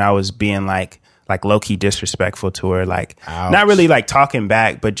to me and I was being like low key disrespectful to her, like, not really like talking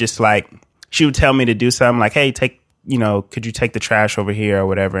back, but just like she would tell me to do something like, hey, could you take the trash over here or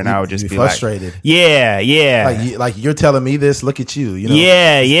whatever? And I would just be frustrated. Like, yeah. Like you're telling me this, look at you,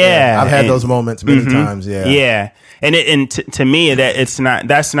 Yeah. I've had those moments many times. Yeah. Yeah. And to me, that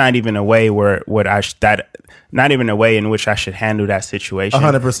that's not even a way not even a way in which I should handle that situation.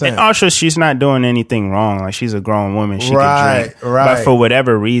 100%. And also, she's not doing anything wrong. Like, she's a grown woman. She can drink. Right. But for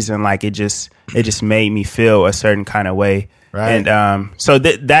whatever reason, like, it just made me feel a certain kind of way. Right. And so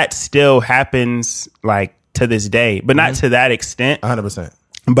that still happens, like, to this day, but not to that extent. 100%.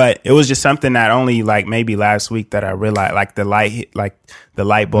 But it was just something that only, like, maybe last week that I realized, like, the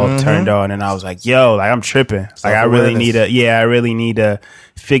light bulb turned on, and I was like, yo, like, I'm tripping. Like, I really need to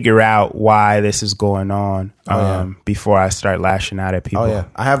figure out why this is going on before I start lashing out at people. Oh yeah.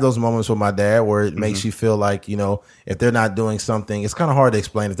 I have those moments with my dad where it makes you feel like, if they're not doing something, it's kind of hard to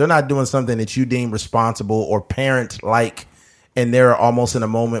explain. If they're not doing something that you deem responsible or parent-like, and they're almost in a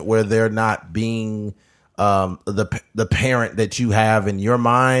moment where they're not being the parent that you have in your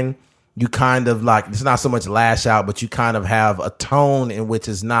mind, you kind of, like, it's not so much lash out, but you kind of have a tone in which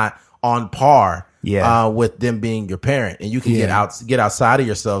is not on par with them being your parent, and you can get outside of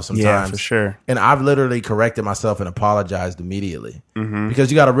yourself sometimes. Yeah, for sure. And I've literally corrected myself and apologized immediately,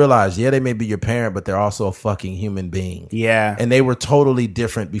 because you got to realize, they may be your parent, but they're also a fucking human being. Yeah, and they were totally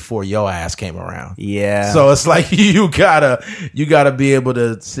different before your ass came around. Yeah, so it's like you gotta be able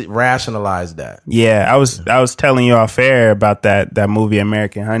to rationalize that. Yeah, I was telling you off air about that movie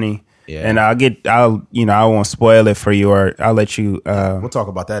American Honey. Yeah. And I won't spoil it for you, or I'll let you. We'll talk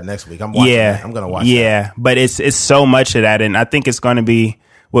about that next week. I'm watching that. I'm going to watch that. Yeah, but it's so much of that, and I think it's going to be.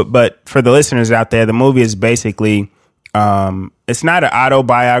 But for the listeners out there, the movie is basically, it's not an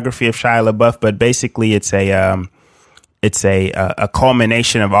autobiography of Shia LaBeouf, but basically it's a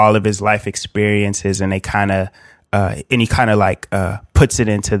culmination of all of his life experiences, and he kind of like puts it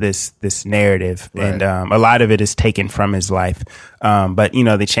into this narrative, right. And a lot of it is taken from his life, but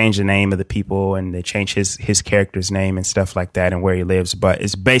they change the name of the people, and they change his character's name and stuff like that, and where he lives, but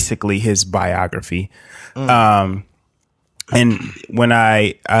it's basically his biography. And when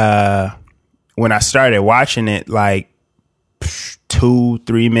I started watching it, like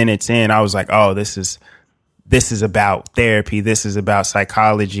 2-3 minutes in, I was like, oh, this is about therapy. This is about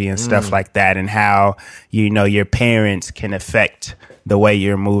psychology and stuff like that, and how, your parents can affect the way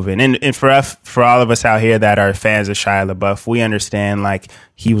you're moving. And for all of us out here that are fans of Shia LaBeouf, we understand like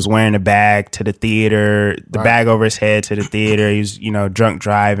he was wearing a bag to the theater, the bag over his head to the theater. He was, drunk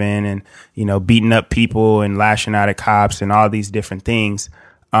driving and, beating up people and lashing out at cops and all these different things.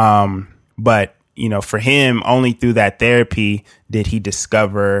 But, for him, only through that therapy did he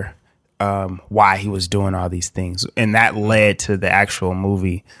discover why he was doing all these things. And that led to the actual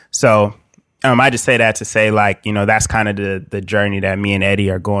movie. So I just say that to say, like, that's kind of the journey that me and Eddie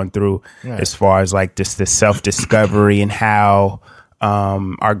are going through as far as like just the self-discovery and how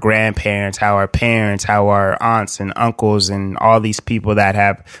our grandparents, how our parents, how our aunts and uncles and all these people that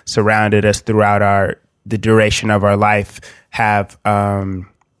have surrounded us throughout the duration of our life have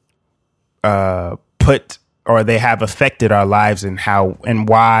put, or they have affected our lives and how and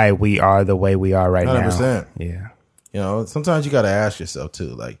why we are the way we are right 100%. now. Yeah. Sometimes you got to ask yourself too,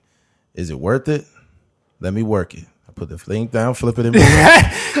 like, is it worth it? Let me work it. I put the thing down, flip it in.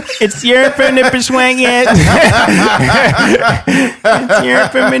 It's your permanent swinging. It's your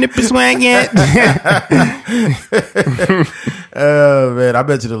permanent swinging. Oh man, I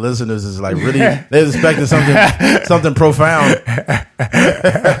bet you the listeners is like really they're expecting something profound.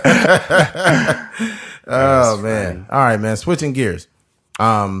 Oh man. All right, man. Switching gears.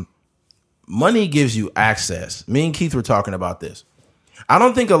 Money gives you access. Me and Keith were talking about this. I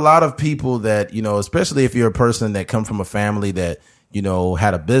don't think a lot of people that, especially if you're a person that come from a family that,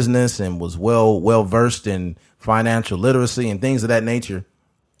 had a business and was well versed in financial literacy and things of that nature,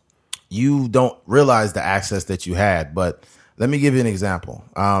 you don't realize the access that you had. But let me give you an example.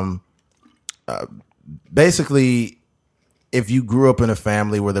 Basically, if you grew up in a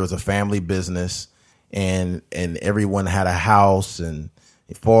family where there was a family business and everyone had a house and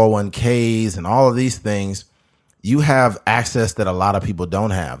 401ks and all of these things, you have access that a lot of people don't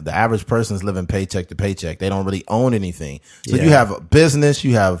have. The average person is living paycheck to paycheck. They don't really own anything. So you have a business,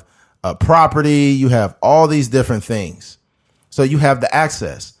 you have a property, you have all these different things. So you have the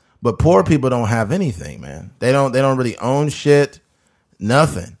access. But poor people don't have anything, man. They don't really own shit,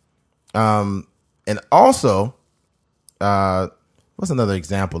 nothing. And also, what's another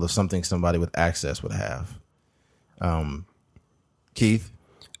example of something somebody with access would have? Keith?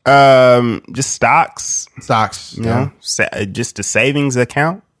 Just stocks, just a savings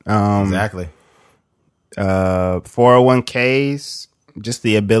account. Exactly. 401ks, just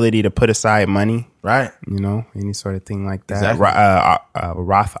the ability to put aside money, right? Any sort of thing like that. Exactly.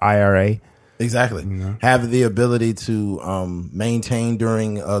 Roth IRA. Exactly. Have the ability to maintain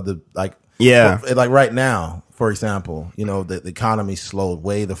during like right now, for example, the economy slowed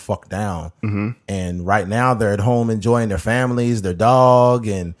way the fuck down. And right now they're at home enjoying their families, their dog,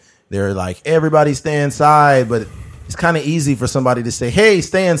 and they're like, everybody stay inside. But it's kind of easy for somebody to say, hey,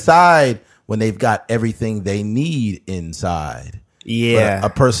 stay inside when they've got everything they need inside. Yeah.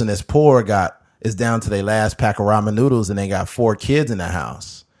 But a person that's poor is down to their last pack of ramen noodles and they got 4 kids in the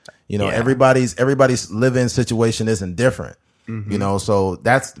house. Everybody's living situation isn't different. So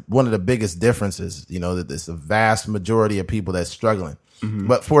that's one of the biggest differences, that there's a vast majority of people that's struggling.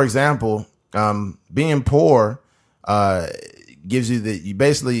 But for example, being poor gives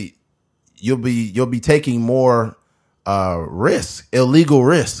you you'll be taking more risk, illegal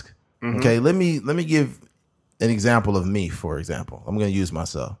risk. Okay, let me give an example of me, for example. I'm going to use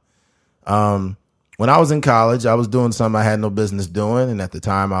myself. When I was in college, I was doing something I had no business doing, and at the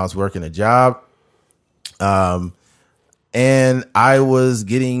time I was working a job. And I was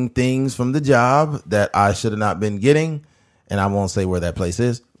getting things from the job that I should have not been getting. And I won't say where that place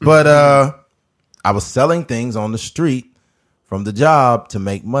is. But I was selling things on the street from the job to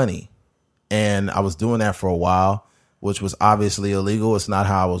make money. And I was doing that for a while, which was obviously illegal. It's not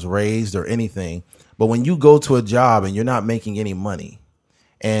how I was raised or anything. But when you go to a job and you're not making any money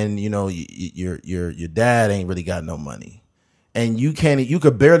and, your dad ain't really got no money and you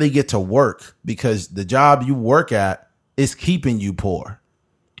could barely get to work because the job you work at is keeping you poor.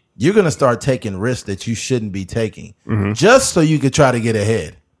 You're going to start taking risks that you shouldn't be taking just so you could try to get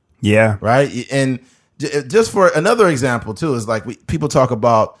ahead. Yeah. Right. And just for another example, too, is like people talk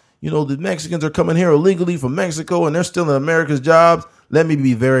about, the Mexicans are coming here illegally from Mexico and they're still in America's jobs. Let me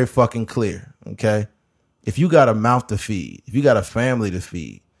be very fucking clear. OK, if you got a mouth to feed, if you got a family to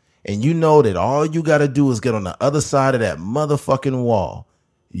feed and you know that all you got to do is get on the other side of that motherfucking wall,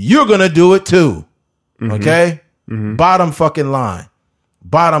 you're going to do it, too. OK. Bottom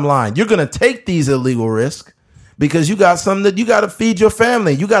line, you're going to take these illegal risks because you got something that you got to feed your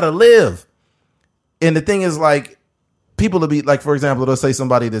family. You got to live. And the thing is, like, people will be like, for example, they'll say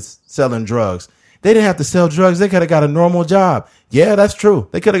somebody that's selling drugs. They didn't have to sell drugs. They could have got a normal job. Yeah, that's true.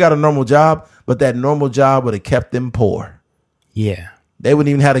 They could have got a normal job, but that normal job would have kept them poor. Yeah. they wouldn't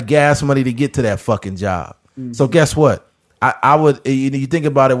even have the gas money to get to that fucking job. So guess what? I would, you think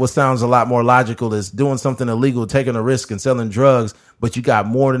about it, what sounds a lot more logical is doing something illegal, taking a risk and selling drugs, but you got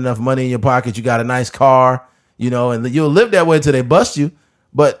more than enough money in your pocket. You got a nice car, and you'll live that way until they bust you.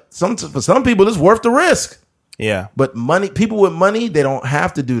 But for some people, it's worth the risk. Yeah. But people with money, they don't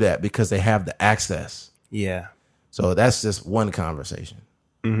have to do that because they have the access. Yeah. So that's just one conversation.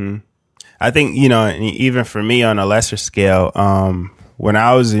 Mm-hmm. I think, even for me on a lesser scale, when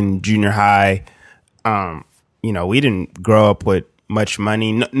I was in junior high, we didn't grow up with much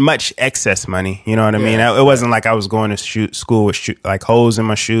money, much excess money. You know what I mean? It wasn't like I was going to school with like holes in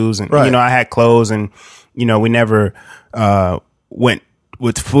my shoes, and I had clothes, and we never went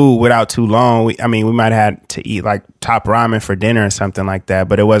with food without too long. We might have had to eat like top ramen for dinner or something like that,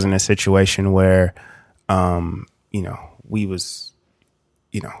 but it wasn't a situation where, we was,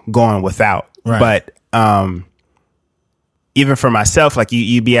 going without. Right. But even for myself, like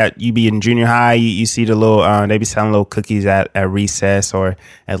you be in junior high, you see the little they be selling little cookies at recess, or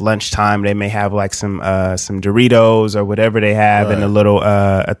at lunchtime they may have like some Doritos or whatever they have in the little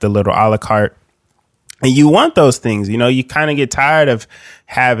at the little a la carte, and you want those things. You kind of get tired of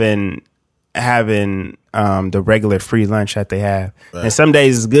having the regular free lunch that they have, and some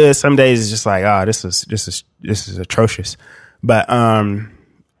days it's good, some days it's just like, oh, this is atrocious. But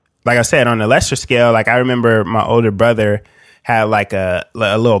like I said, on a lesser scale, like I remember my older brother had like a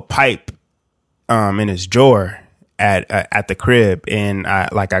little pipe in his drawer at the crib, and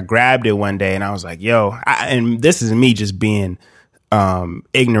I grabbed it one day and I was like, yo, and this is me just being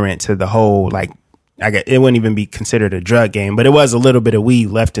ignorant to the whole, like, it wouldn't even be considered a drug game, but it was a little bit of weed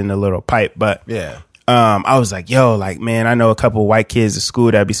left in the little pipe. But I was like, yo, like, man, I know a couple of white kids at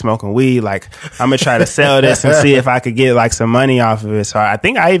school that be smoking weed. Like, I'm going to try to sell this and see if I could get like some money off of it. So I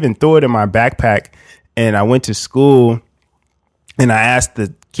think I even threw it in my backpack, and I went to school and I asked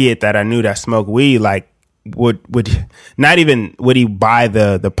the kid that I knew that smoked weed, like, would he buy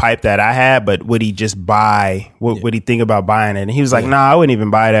the pipe that I had, but would he just buy, would he think about buying it? And he was like, nah, I wouldn't even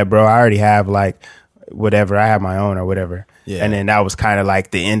buy that, bro. I already have like whatever. I have my own or whatever. Yeah. And then that was kind of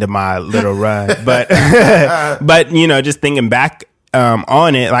like the end of my little run. But, but just thinking back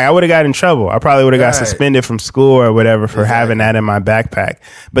on it, like I would have got in trouble. I probably would have got suspended from school or whatever for having that in my backpack.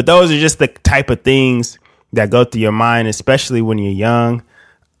 But those are just the type of things that go through your mind, especially when you're young.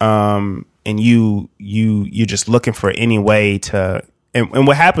 And you're just looking for any way to, and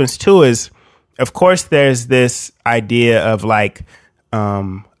what happens too is, of course, there's this idea of like,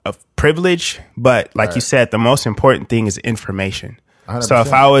 of privilege, but like you said, the most important thing is information. 100%. So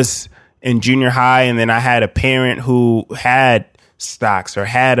if I was in junior high and then I had a parent who had stocks or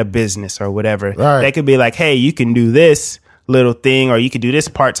had a business or whatever, they could be like, hey, you can do this little thing, or you could do this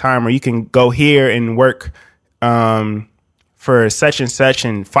part-time, or you can go here and work, for such and such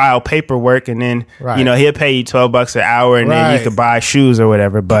and file paperwork, and then he'll pay you $12 an hour, and then you could buy shoes or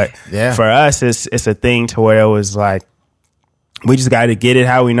whatever. But for us, it's a thing to where it was like, we just got to get it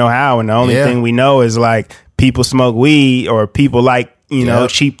how we know how, and the only thing we know is like people smoke weed or people like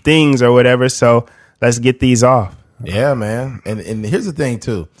cheap things or whatever. So let's get these off. Yeah, man. And here's the thing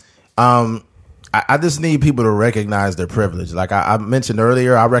too. I just need people to recognize their privilege. Like I mentioned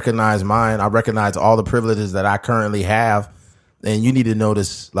earlier, I recognize mine. I recognize all the privileges that I currently have. And you need to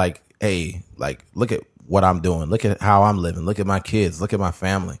notice, like, hey, like, look at what I'm doing. Look at how I'm living. Look at my kids. Look at my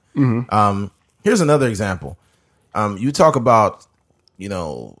family. Mm-hmm. Here's another example. You talk about,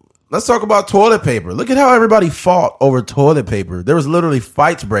 let's talk about toilet paper. Look at how everybody fought over toilet paper. There was literally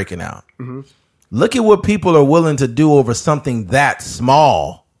fights breaking out. Mm-hmm. Look at what people are willing to do over something that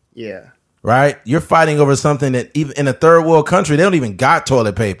small. Yeah. Right? You're fighting over something that even in a third world country, they don't even got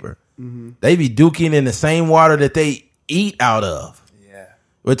toilet paper. Mm-hmm. They be duking in the same water that they eat out of,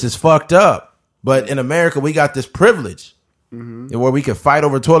 which is fucked up. But in America, we got this privilege where we can fight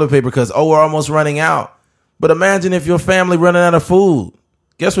over toilet paper because, we're almost running out. But imagine if your family running out of food.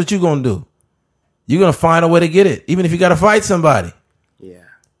 Guess what you're going to do? You're going to find a way to get it, even if you got to fight somebody. Yeah.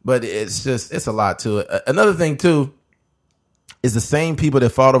 But it's a lot to it. Another thing, too, is the same people that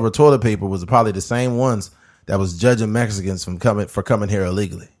fought over toilet paper was probably the same ones that was judging Mexicans for coming here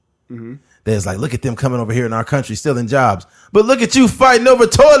illegally. Mm-hmm. There's like, look at them coming over here in our country, stealing jobs. But look at you fighting over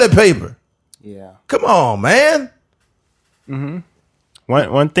toilet paper. Yeah. Come on, man. Mm-hmm.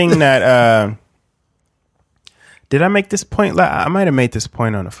 One thing that, did I make this point? I might have made this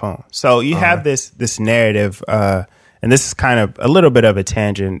point on the phone. So you have this narrative, and this is kind of a little bit of a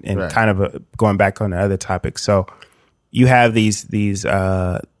tangent and kind of going back on the other topic. So you have these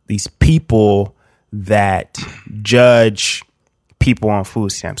people that judge people on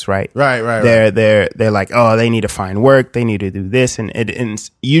food stamps, right? Right. They're like, oh, they need to find work, they need to do this, and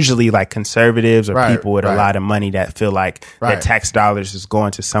it's usually like conservatives or people with a lot of money that feel like their tax dollars is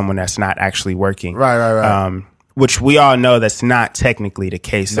going to someone that's not actually working. Right. Which we all know that's not technically the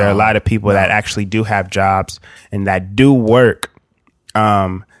case. There are a lot of people that actually do have jobs and that do work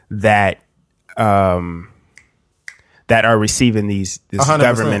that are receiving this 100%.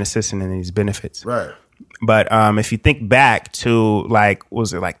 government assistance and these benefits. Right. But if you think back to like,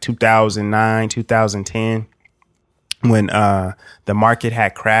 was it like 2009, 2010, when the market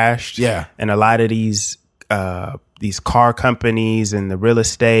had crashed? Yeah. And a lot of these car companies and the real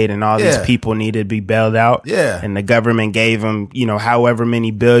estate and all these people needed to be bailed out. Yeah. And the government gave them, however many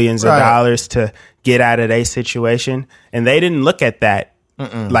billions of dollars to get out of their situation. And they didn't look at that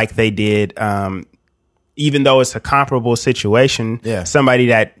like they did. Even though it's a comparable situation, somebody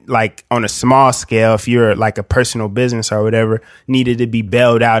that like on a small scale, if you're like a personal business or whatever, needed to be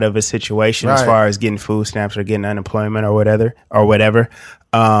bailed out of a situation as far as getting food stamps or getting unemployment or whatever.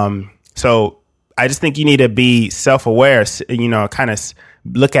 So I just think you need to be self-aware, kind of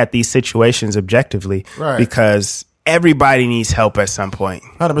look at these situations objectively, because everybody needs help at some point.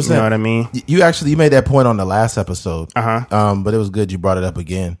 100%. You know what I mean? You made that point on the last episode. But it was good you brought it up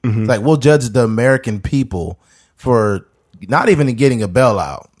again. It's like, we'll judge the American people for not even getting a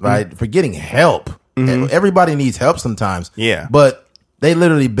bailout, right? For getting help. Everybody needs help sometimes. Yeah. But they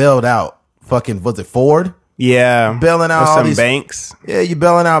literally bailed out fucking, was it Ford? Yeah. Bailing out all these banks. Yeah, you're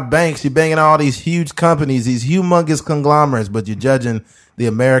bailing out banks. You're banging all these huge companies, these humongous conglomerates, but you're judging the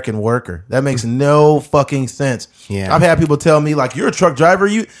American worker. That makes no fucking sense. Yeah. I've had people tell me, like, you're a truck driver.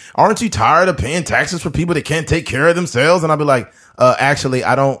 Aren't you tired of paying taxes for people that can't take care of themselves? And I'll be like, actually,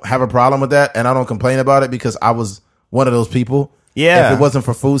 I don't have a problem with that, and I don't complain about it because I was one of those people. Yeah. If it wasn't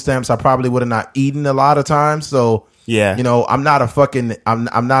for food stamps, I probably would have not eaten a lot of times. So, yeah, I'm not a fucking,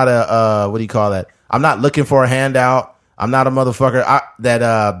 I'm not a, what do you call that? I'm not looking for a handout. I'm not a motherfucker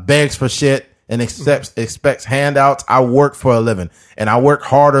that begs for shit and expects handouts. I work for a living, and I work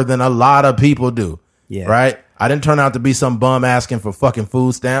harder than a lot of people do. Yeah. Right? I didn't turn out to be some bum asking for fucking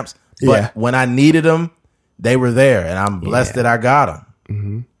food stamps, but when I needed them, they were there, and I'm blessed that I got them.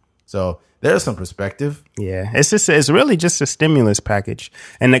 Mm-hmm. So there's some perspective. Yeah, it's really just a stimulus package,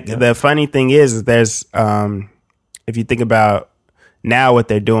 and the funny thing is there's if you think about now what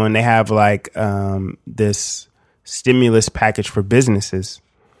they're doing, they have like this stimulus package for businesses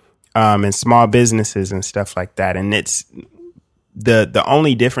and small businesses and stuff like that. And it's the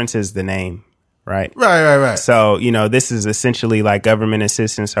only difference is the name, right? Right. So, this is essentially like government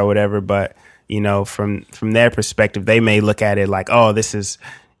assistance or whatever. But, from their perspective, they may look at it like, oh, this is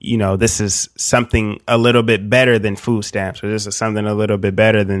something a little bit better than food stamps, or this is something a little bit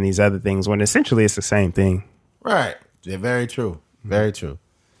better than these other things, when essentially it's the same thing. Right. Yeah, very true. Very true.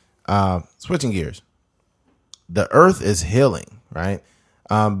 Switching gears. The earth is healing, right?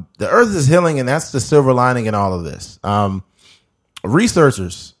 The earth is healing, and that's the silver lining in all of this.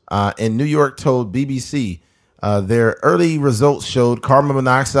 Researchers in New York told BBC their early results showed carbon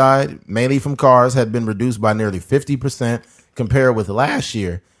monoxide, mainly from cars, had been reduced by nearly 50% compared with last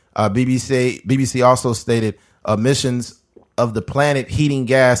year. BBC also stated emissions of the planet heating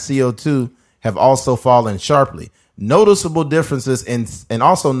gas CO2 have also fallen sharply. Noticeable differences in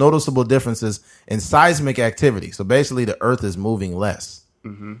seismic activity. So basically, the Earth is moving less.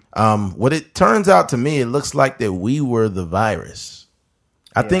 Mm-hmm. What it turns out to me, it looks like that we were the virus.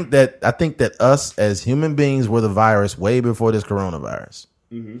 I think that us as human beings were the virus way before this coronavirus.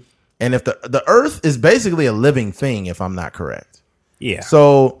 Mm-hmm. And if the Earth is basically a living thing, if I'm not correct. Yeah.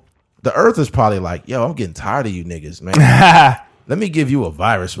 So the Earth is probably like, yo, I'm getting tired of you niggas, man. Let me give you a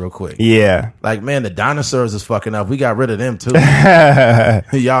virus real quick. Yeah. Like, man, the dinosaurs is fucking up. We got rid of them too.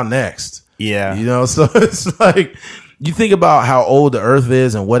 Y'all next. Yeah. So it's like, you think about how old the earth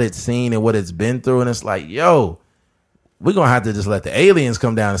is and what it's seen and what it's been through. And it's like, yo, we're going to have to just let the aliens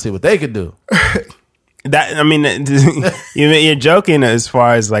come down and see what they could do. You're joking as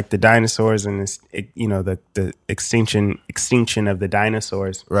far as like the dinosaurs and this, the extinction of the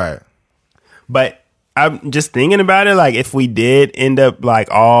dinosaurs. Right. But I'm just thinking about it, like if we did end up like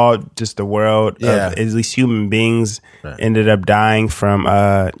all just the world of at least human beings ended up dying from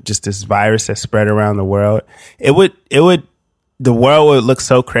just this virus that spread around the world, the world would look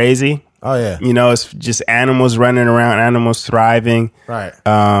so crazy. Oh yeah. It's just animals running around, animals thriving. Right.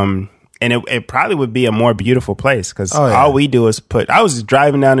 And it probably would be a more beautiful place because all we do is I was just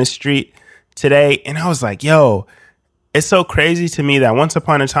driving down the street today and I was like, yo, it's so crazy to me that once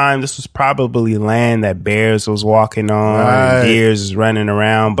upon a time, this was probably land that bears was walking on, and deers was running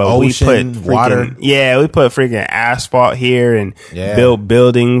around. But ocean, we put water. we put freaking asphalt here and built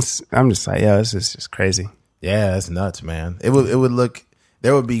buildings. I'm just like, yo, this is just crazy. Yeah, it's nuts, man. It would look.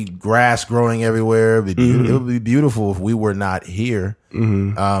 There would be grass growing everywhere. It would be beautiful if we were not here.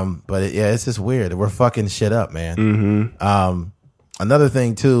 But it's just weird. We're fucking shit up, man. Another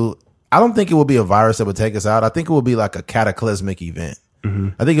thing too. I don't think it would be a virus that would take us out. I think it would be like a cataclysmic event.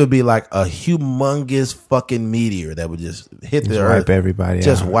 I think it would be like a humongous fucking meteor that would just hit the earth.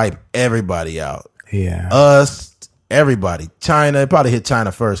 Wipe everybody out. Yeah. Us, everybody. China, it probably hit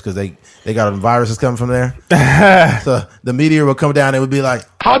China first because they got viruses coming from there. So the meteor would come down and it would be like,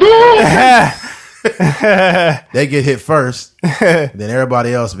 they get hit first. Then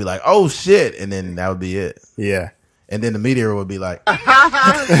everybody else would be like, oh shit. And then that would be it. Yeah. And then the meteor would be like,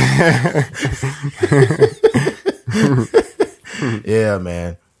 yeah,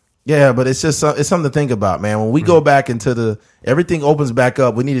 man. Yeah, but it's just it's something to think about, man. When we go back into everything opens back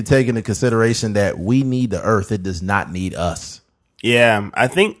up, we need to take into consideration that we need the earth. It does not need us. Yeah, I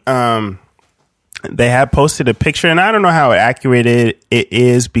think they have posted a picture, and I don't know how accurate it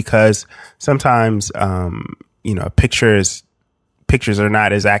is because sometimes, pictures are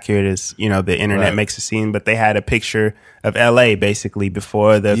not as accurate as the internet makes it seem, but they had a picture of LA basically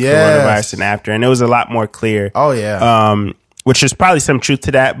before the coronavirus and after, and it was a lot more clear. Oh yeah. Which is probably some truth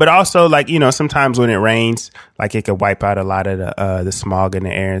to that, but also sometimes when it rains, like it could wipe out a lot of the smog in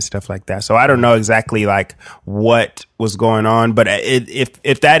the air and stuff like that. So I don't know exactly like what was going on, but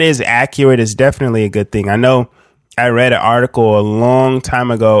if that is accurate, it's definitely a good thing. I know I read an article a long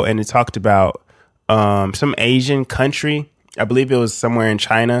time ago and it talked about some Asian country. I believe it was somewhere in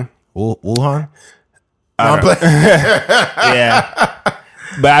China. Wuhan? Yeah.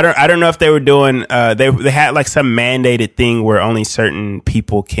 But I don't know if they were doing they had like some mandated thing where only certain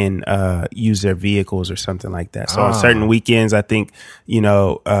people can use their vehicles or something like that. So on certain weekends, I think,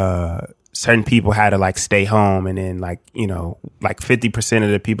 certain people had to like stay home, and then like 50%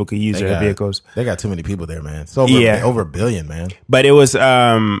 of the people could use their vehicles. They got too many people there, man. It's over 1 billion, man. But it was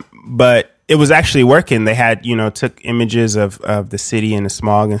it was actually working. They had, took images of the city and the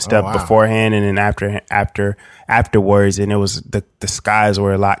smog and stuff beforehand, and then afterwards, and it was the skies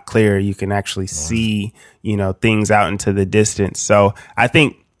were a lot clearer. You can actually see, things out into the distance. So I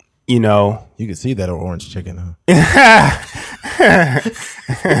think, you can see that orange chicken, huh?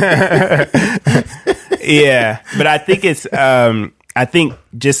 Yeah, but I think it's I think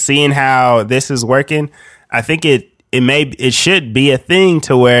just seeing how this is working, I think it should be a thing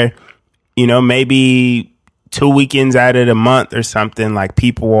to where, maybe 2 weekends out of the month or something, like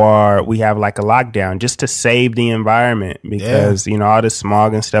we have like a lockdown just to save the environment because, all the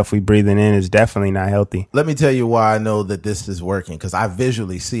smog and stuff we breathing in is definitely not healthy. Let me tell you why I know that this is working, because I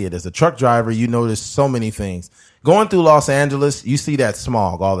visually see it. As a truck driver, you notice so many things. Going through Los Angeles, you see that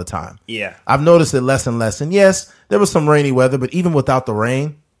smog all the time. Yeah. I've noticed it less and less. And yes, there was some rainy weather, but even without the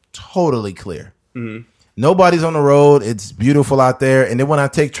rain, totally clear. Mm-hmm. Nobody's on the road. It's beautiful out there. And then when I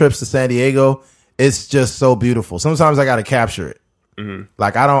take trips to San Diego, it's just so beautiful. Sometimes I got to capture it. Mm-hmm.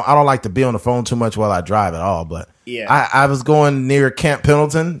 Like I don't like to be on the phone too much while I drive at all. But I was going near Camp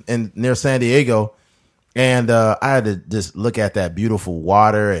Pendleton and near San Diego, and I had to just look at that beautiful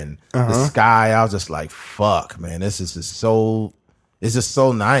water and the sky. I was just like, "Fuck, man, this is just so." It's just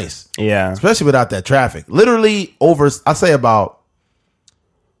so nice. Yeah, especially without that traffic. Literally I say about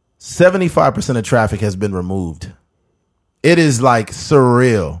 75% of traffic has been removed. It is like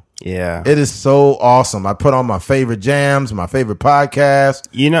surreal. Yeah, it is so awesome. I put on my favorite jams, my favorite podcast.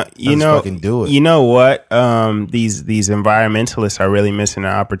 Fucking do it. You know what? These environmentalists are really missing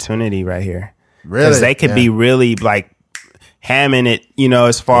an opportunity right here. Really, because they could be really like hamming it,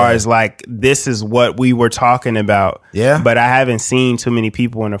 as far as like, this is what we were talking about. Yeah. But I haven't seen too many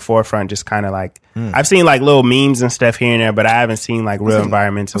people in the forefront just kind of like, I've seen like little memes and stuff here and there, but I haven't seen like real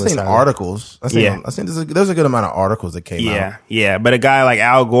environmentalists. I've seen articles. I've seen there's a good amount of articles that came out. Yeah. But a guy like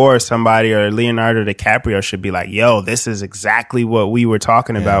Al Gore or somebody or Leonardo DiCaprio should be like, yo, this is exactly what we were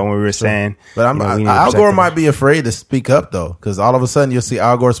talking about when we were saying. But Al Gore might be afraid to speak up though, because all of a sudden you'll see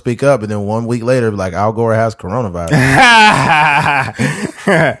Al Gore speak up, and then 1 week later, like Al Gore has coronavirus.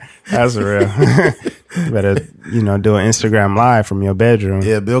 That's real. You better, do an Instagram live from your bedroom.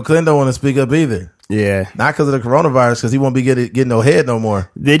 Yeah, Bill Clinton don't want to speak up either. Yeah. Not because of the coronavirus, because he won't be getting no head no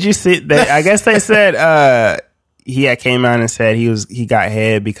more. Did you see that? I guess they said he had came out and said he got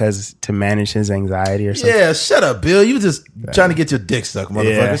head because to manage his anxiety or something. Yeah, shut up, Bill. You just trying to get your dick sucked,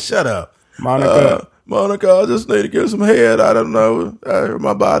 motherfucker. Yeah. Shut up. Monica, I just need to get some head. I don't know.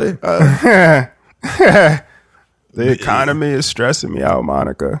 My body. The economy is stressing me out,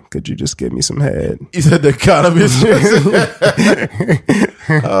 Monica. Could you just give me some head? He said the economy is stressing.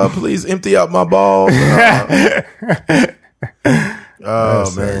 Please empty out my balls.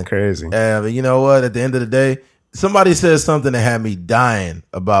 Oh, man. Crazy. Yeah, but you know what? At the end of the day, somebody said something that had me dying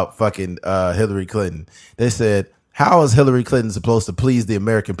about fucking Hillary Clinton. They said, how is Hillary Clinton supposed to please the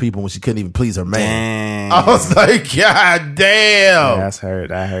American people when she couldn't even please her man? Dang. I was like, God damn. Yeah, that's hurt.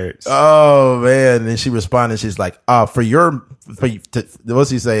 That hurts. Oh, man. And then she responded. She's like, what's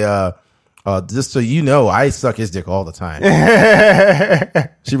she say? Just so you know, I suck his dick all the time.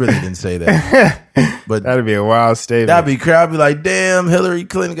 She really didn't say that. But that'd be a wild statement. That'd be crazy. I'd be like, damn, Hillary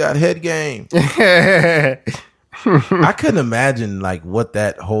Clinton got head game. I couldn't imagine like what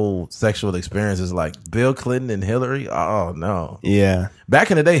that whole sexual experience is like. Bill Clinton and Hillary. Oh no. Yeah.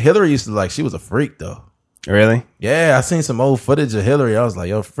 Back in the day, Hillary used to she was a freak though. Really? Yeah, I seen some old footage of Hillary. I was like,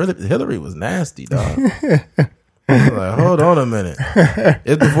 yo, Hillary was nasty, dog. I was like, hold on a minute.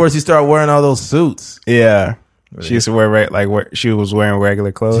 It's before she started wearing all those suits. Yeah. She used to wear she was wearing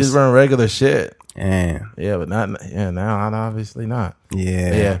regular clothes. She's wearing regular shit. Yeah. Yeah, but now obviously not.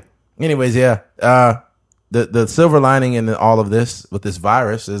 Yeah. Yeah. Anyways, yeah. The silver lining in all of this with this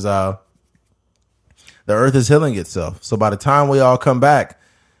virus is the earth is healing itself. So by the time we all come back,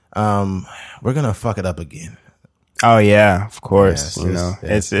 we're gonna fuck it up again. Oh yeah, of course. Yeah,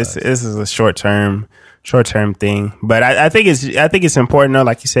 this is a short term thing. But I think it's important though,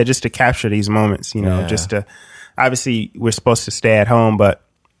 like you said, just to capture these moments, just to obviously we're supposed to stay at home, but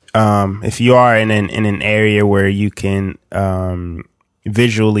if you are in an area where you can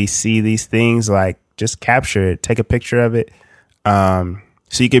visually see these things, like just capture it, take a picture of it, so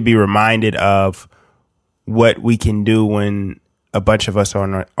you could be reminded of what we can do when a bunch of us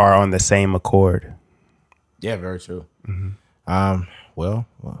are on the same accord. Yeah, very true. Mm-hmm. Well,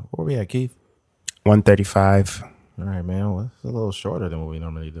 where we at, Keith? 135. All right, man. Well, it's a little shorter than what we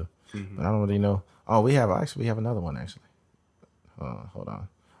normally do. Mm-hmm. But I don't really know. Oh, we have another one actually. Hold on.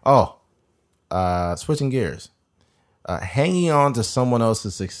 Oh, switching gears. Hanging on to someone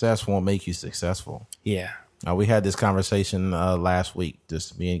else's success won't make you successful. Yeah. We had this conversation last week.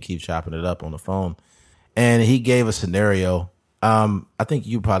 Just me and Keith chopping it up on the phone, and he gave a scenario. I think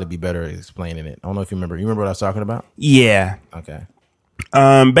you'd probably be better at explaining it. I don't know if you remember. You remember what I was talking about? Yeah. Okay.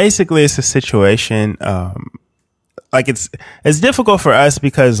 Basically, it's a situation. Like it's difficult for us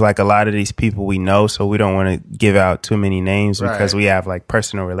because like a lot of these people we know, so we don't want to give out too many names because we have like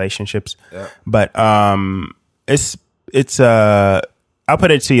personal relationships. Yeah. But it's I'll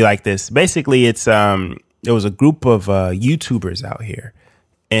put it to you like this. Basically, it's there was a group of YouTubers out here,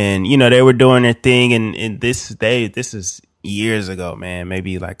 and they were doing their thing, and this is years ago, man.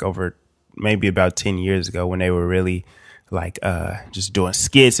 Maybe about 10 years ago when they were really like just doing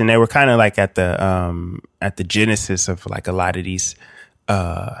skits, and they were kind of like at the genesis of like a lot of these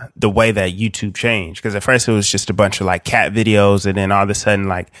the way that YouTube changed, because at first it was just a bunch of like cat videos, and then all of a sudden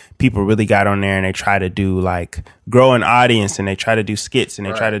like people really got on there and they try to do like grow an audience, and they try to do skits, and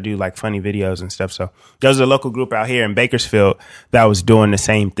they try to do like funny videos and stuff. So there was a local group out here in Bakersfield that was doing the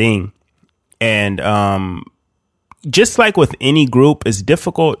same thing, and just like with any group, it's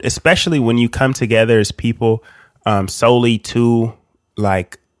difficult, especially when you come together as people solely to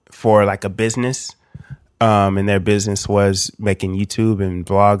like for like a business, and their business was making YouTube and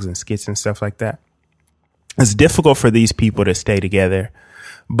vlogs and skits and stuff like that. It's difficult for these people to stay together.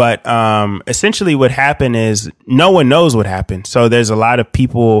 But essentially what happened is no one knows what happened. So there's a lot of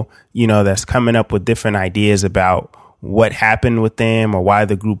people, that's coming up with different ideas about what happened with them or why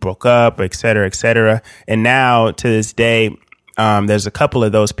the group broke up, et cetera, et cetera. And now to this day, there's a couple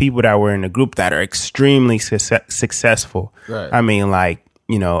of those people that were in the group that are extremely successful. Right. I mean, like,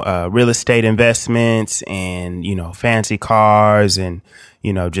 real estate investments and, fancy cars and,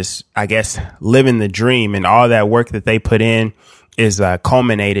 just, I guess, living the dream, and all that work that they put in is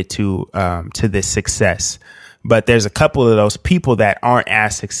culminated to this success. But there's a couple of those people that aren't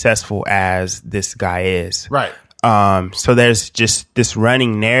as successful as this guy is. Right. So there's just this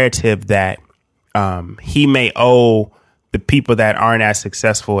running narrative that he may owe the people that aren't as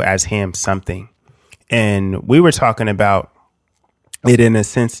successful as him something. And we were talking about it in a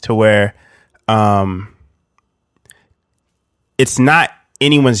sense to where it's not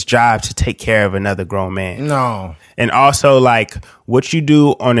anyone's job to take care of another grown man. No. And also, like, what you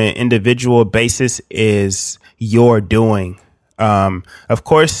do on an individual basis is your doing. Of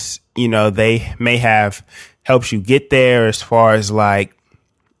course, they may have helped you get there as far as like,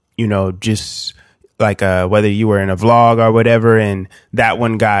 just like whether you were in a vlog or whatever, and that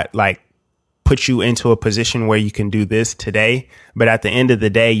one got like put you into a position where you can do this today. But at the end of the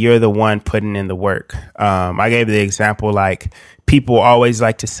day, you're the one putting in the work. I gave the example, like, people always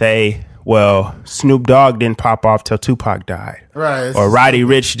like to say, well, Snoop Dogg didn't pop off till Tupac died. Right. Or Roddy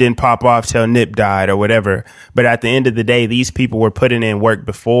Ricch didn't pop off till Nip died or whatever. But at the end of the day, these people were putting in work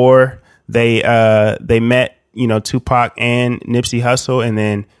before they met, you know, Tupac and Nipsey Hussle. And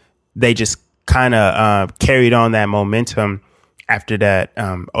then they just kind of carried on that momentum after that,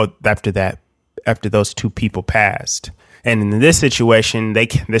 after those two people passed. And in this situation,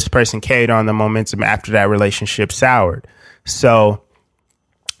 this person carried on the momentum after that relationship soured. So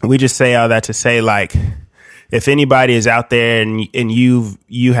we just say all that to say, like, if anybody is out there and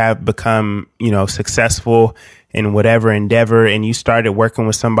you have become, you know, successful in whatever endeavor, and you started working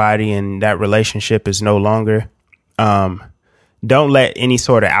with somebody and that relationship is no longer, don't let any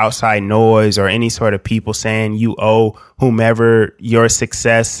sort of outside noise or any sort of people saying you owe whomever your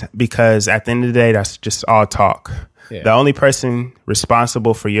success, because at the end of the day, that's just all talk. Yeah. The only person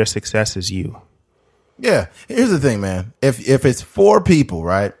responsible for your success is you. Yeah. Here's the thing, man. If it's 4 people,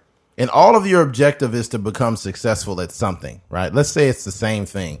 right, and all of your objective is to become successful at something, right? Let's say it's the same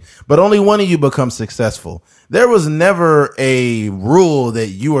thing, but only one of you becomes successful. There was never a rule that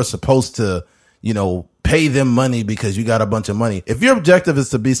you are supposed to, you know, pay them money because you got a bunch of money. If your objective is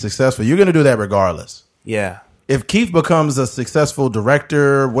to be successful, you're going to do that regardless. Yeah. If Keith becomes a successful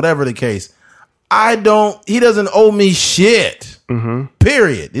director, whatever the case, he doesn't owe me shit. Mm-hmm.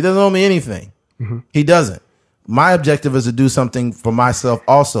 Period. He doesn't owe me anything. Mm-hmm. He doesn't. My objective is to do something for myself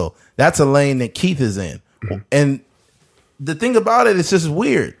also. That's a lane that Keith is in. Mm-hmm. And the thing about it, it's just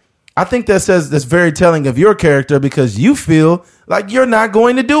weird. I think that's very telling of your character, because you feel like you're not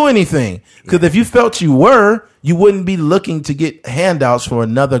going to do anything. Because if you felt you were, you wouldn't be looking to get handouts from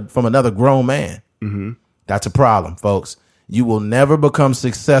another grown man. Mm-hmm. That's a problem, folks. You will never become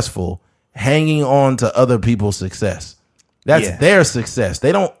successful hanging on to other people's success. That's their success.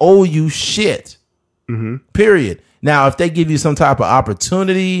 They don't owe you shit. Mm-hmm. Period. Now, if they give you some type of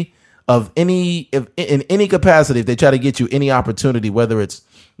opportunity in any capacity, if they try to get you any opportunity, whether it's,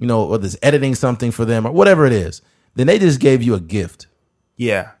 you know, whether it's editing something for them or whatever it is, then they just gave you a gift.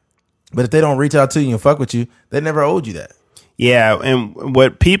 Yeah. But if they don't reach out to you and fuck with you, they never owed you that. Yeah. And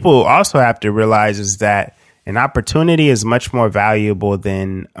what people also have to realize is that an opportunity is much more valuable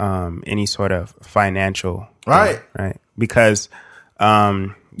than any sort of financial. Right. Right. Because,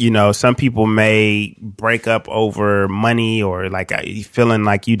 you know, some people may break up over money or like feeling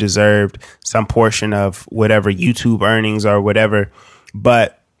like you deserved some portion of whatever YouTube earnings or whatever.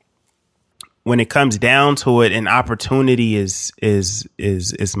 But when it comes down to it, an opportunity is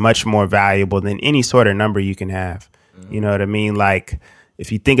much more valuable than any sort of number you can have. Mm-hmm. You know what I mean? Like,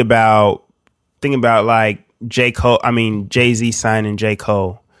 if you think about like Jay-Z signing J.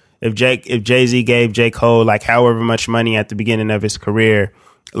 Cole. If Jay-Z gave J. Cole like however much money at the beginning of his career,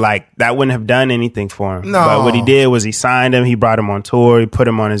 like, that wouldn't have done anything for him. No. But what he did was he signed him, he brought him on tour, he put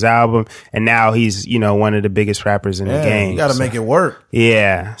him on his album, and now he's, you know, one of the biggest rappers in the game. You got to make it work.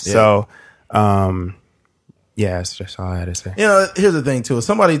 Yeah. So, that's just all I had to say. You know, here's the thing too. If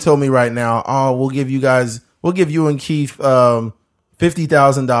somebody told me right now, we'll give you and Keith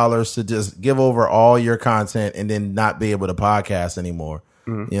 $50,000 to just give over all your content and then not be able to podcast anymore.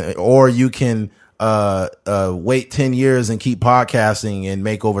 Mm-hmm. You know, or you can wait 10 years and keep podcasting and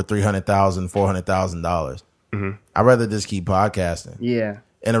make over $300,000, $400,000. Mm-hmm. I'd rather just keep podcasting. Yeah.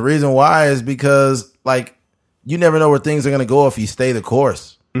 And the reason why is because, like, you never know where things are going to go if you stay the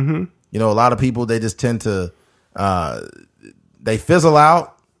course. Mm-hmm. You know, a lot of people, they just tend to, they fizzle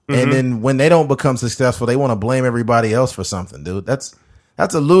out. Mm-hmm. And then when they don't become successful, they want to blame everybody else for something, dude. That's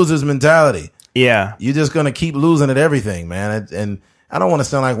a loser's mentality. Yeah. You're just going to keep losing at everything, man. And I don't want to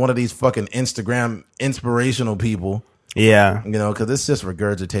sound like one of these fucking Instagram inspirational people. Yeah. You know, because it's just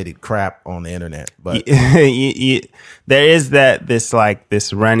regurgitated crap on the internet. But there is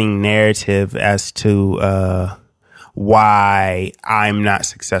this running narrative as to why I'm not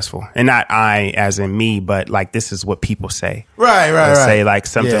successful. And not I as in me, but like, this is what people say. Right. Say like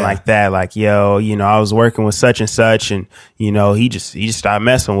something like that, like, yo, you know, I was working with such and such, and, you know, he just stopped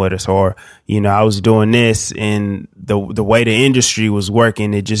messing with us. Or, you know, I was doing this and the way the industry was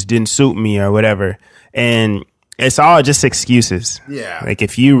working, it just didn't suit me or whatever. And it's all just excuses. Yeah. Like,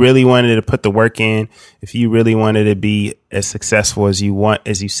 if you really wanted to put the work in, if you really wanted to be as successful as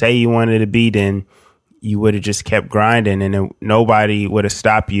you say you wanted to be, then you would have just kept grinding, and then nobody would have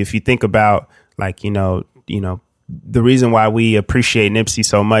stopped you. If you think about, like, you know, the reason why we appreciate Nipsey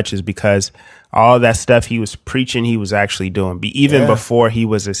so much is because all that stuff he was preaching, he was actually doing. Even before he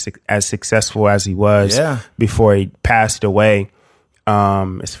was as successful as he was, before he passed away.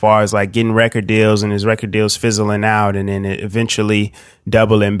 as far as like getting record deals and his record deals fizzling out, and then eventually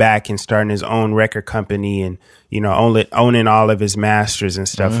doubling back and starting his own record company, and owning all of his masters and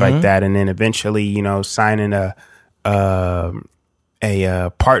stuff like that, and then eventually signing a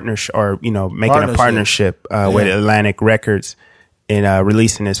partnership, or making a partnership with Atlantic Records, and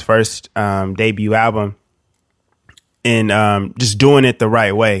releasing his first debut album. And just doing it the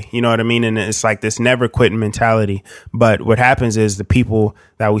right way, you know what I mean? And it's like this never quitting mentality. But what happens is the people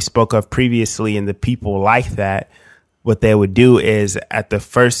that we spoke of previously, and the people like that, what they would do is at the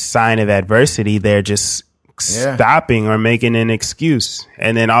first sign of adversity, they're just stopping or making an excuse.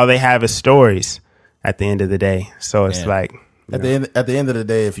 And then all they have is stories at the end of the day. So it's like... At the end of the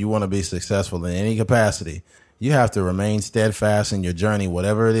day, if you want to be successful in any capacity, you have to remain steadfast in your journey,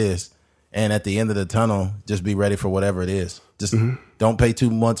 whatever it is. And at the end of the tunnel, just be ready for whatever it is. Just don't pay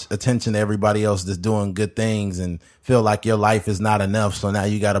too much attention to everybody else that's doing good things and feel like your life is not enough. So now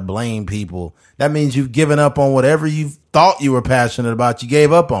you got to blame people. That means you've given up on whatever you thought you were passionate about. You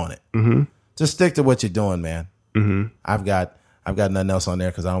gave up on it. Just stick to what you're doing, man. I've got nothing else on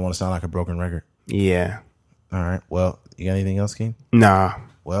there because I don't want to sound like a broken record. Yeah. All right. Well, you got anything else, Keen? Nah.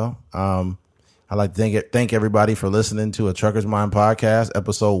 Well, I'd like to thank everybody for listening to A Trucker's Mind podcast,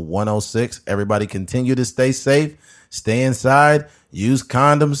 episode 106. Everybody continue to stay safe, stay inside, use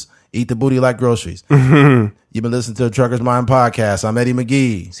condoms, eat the booty like groceries. You've been listening to A Trucker's Mind podcast. I'm Eddie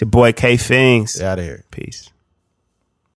McGee. It's your boy K Fings. Get out of here. Peace.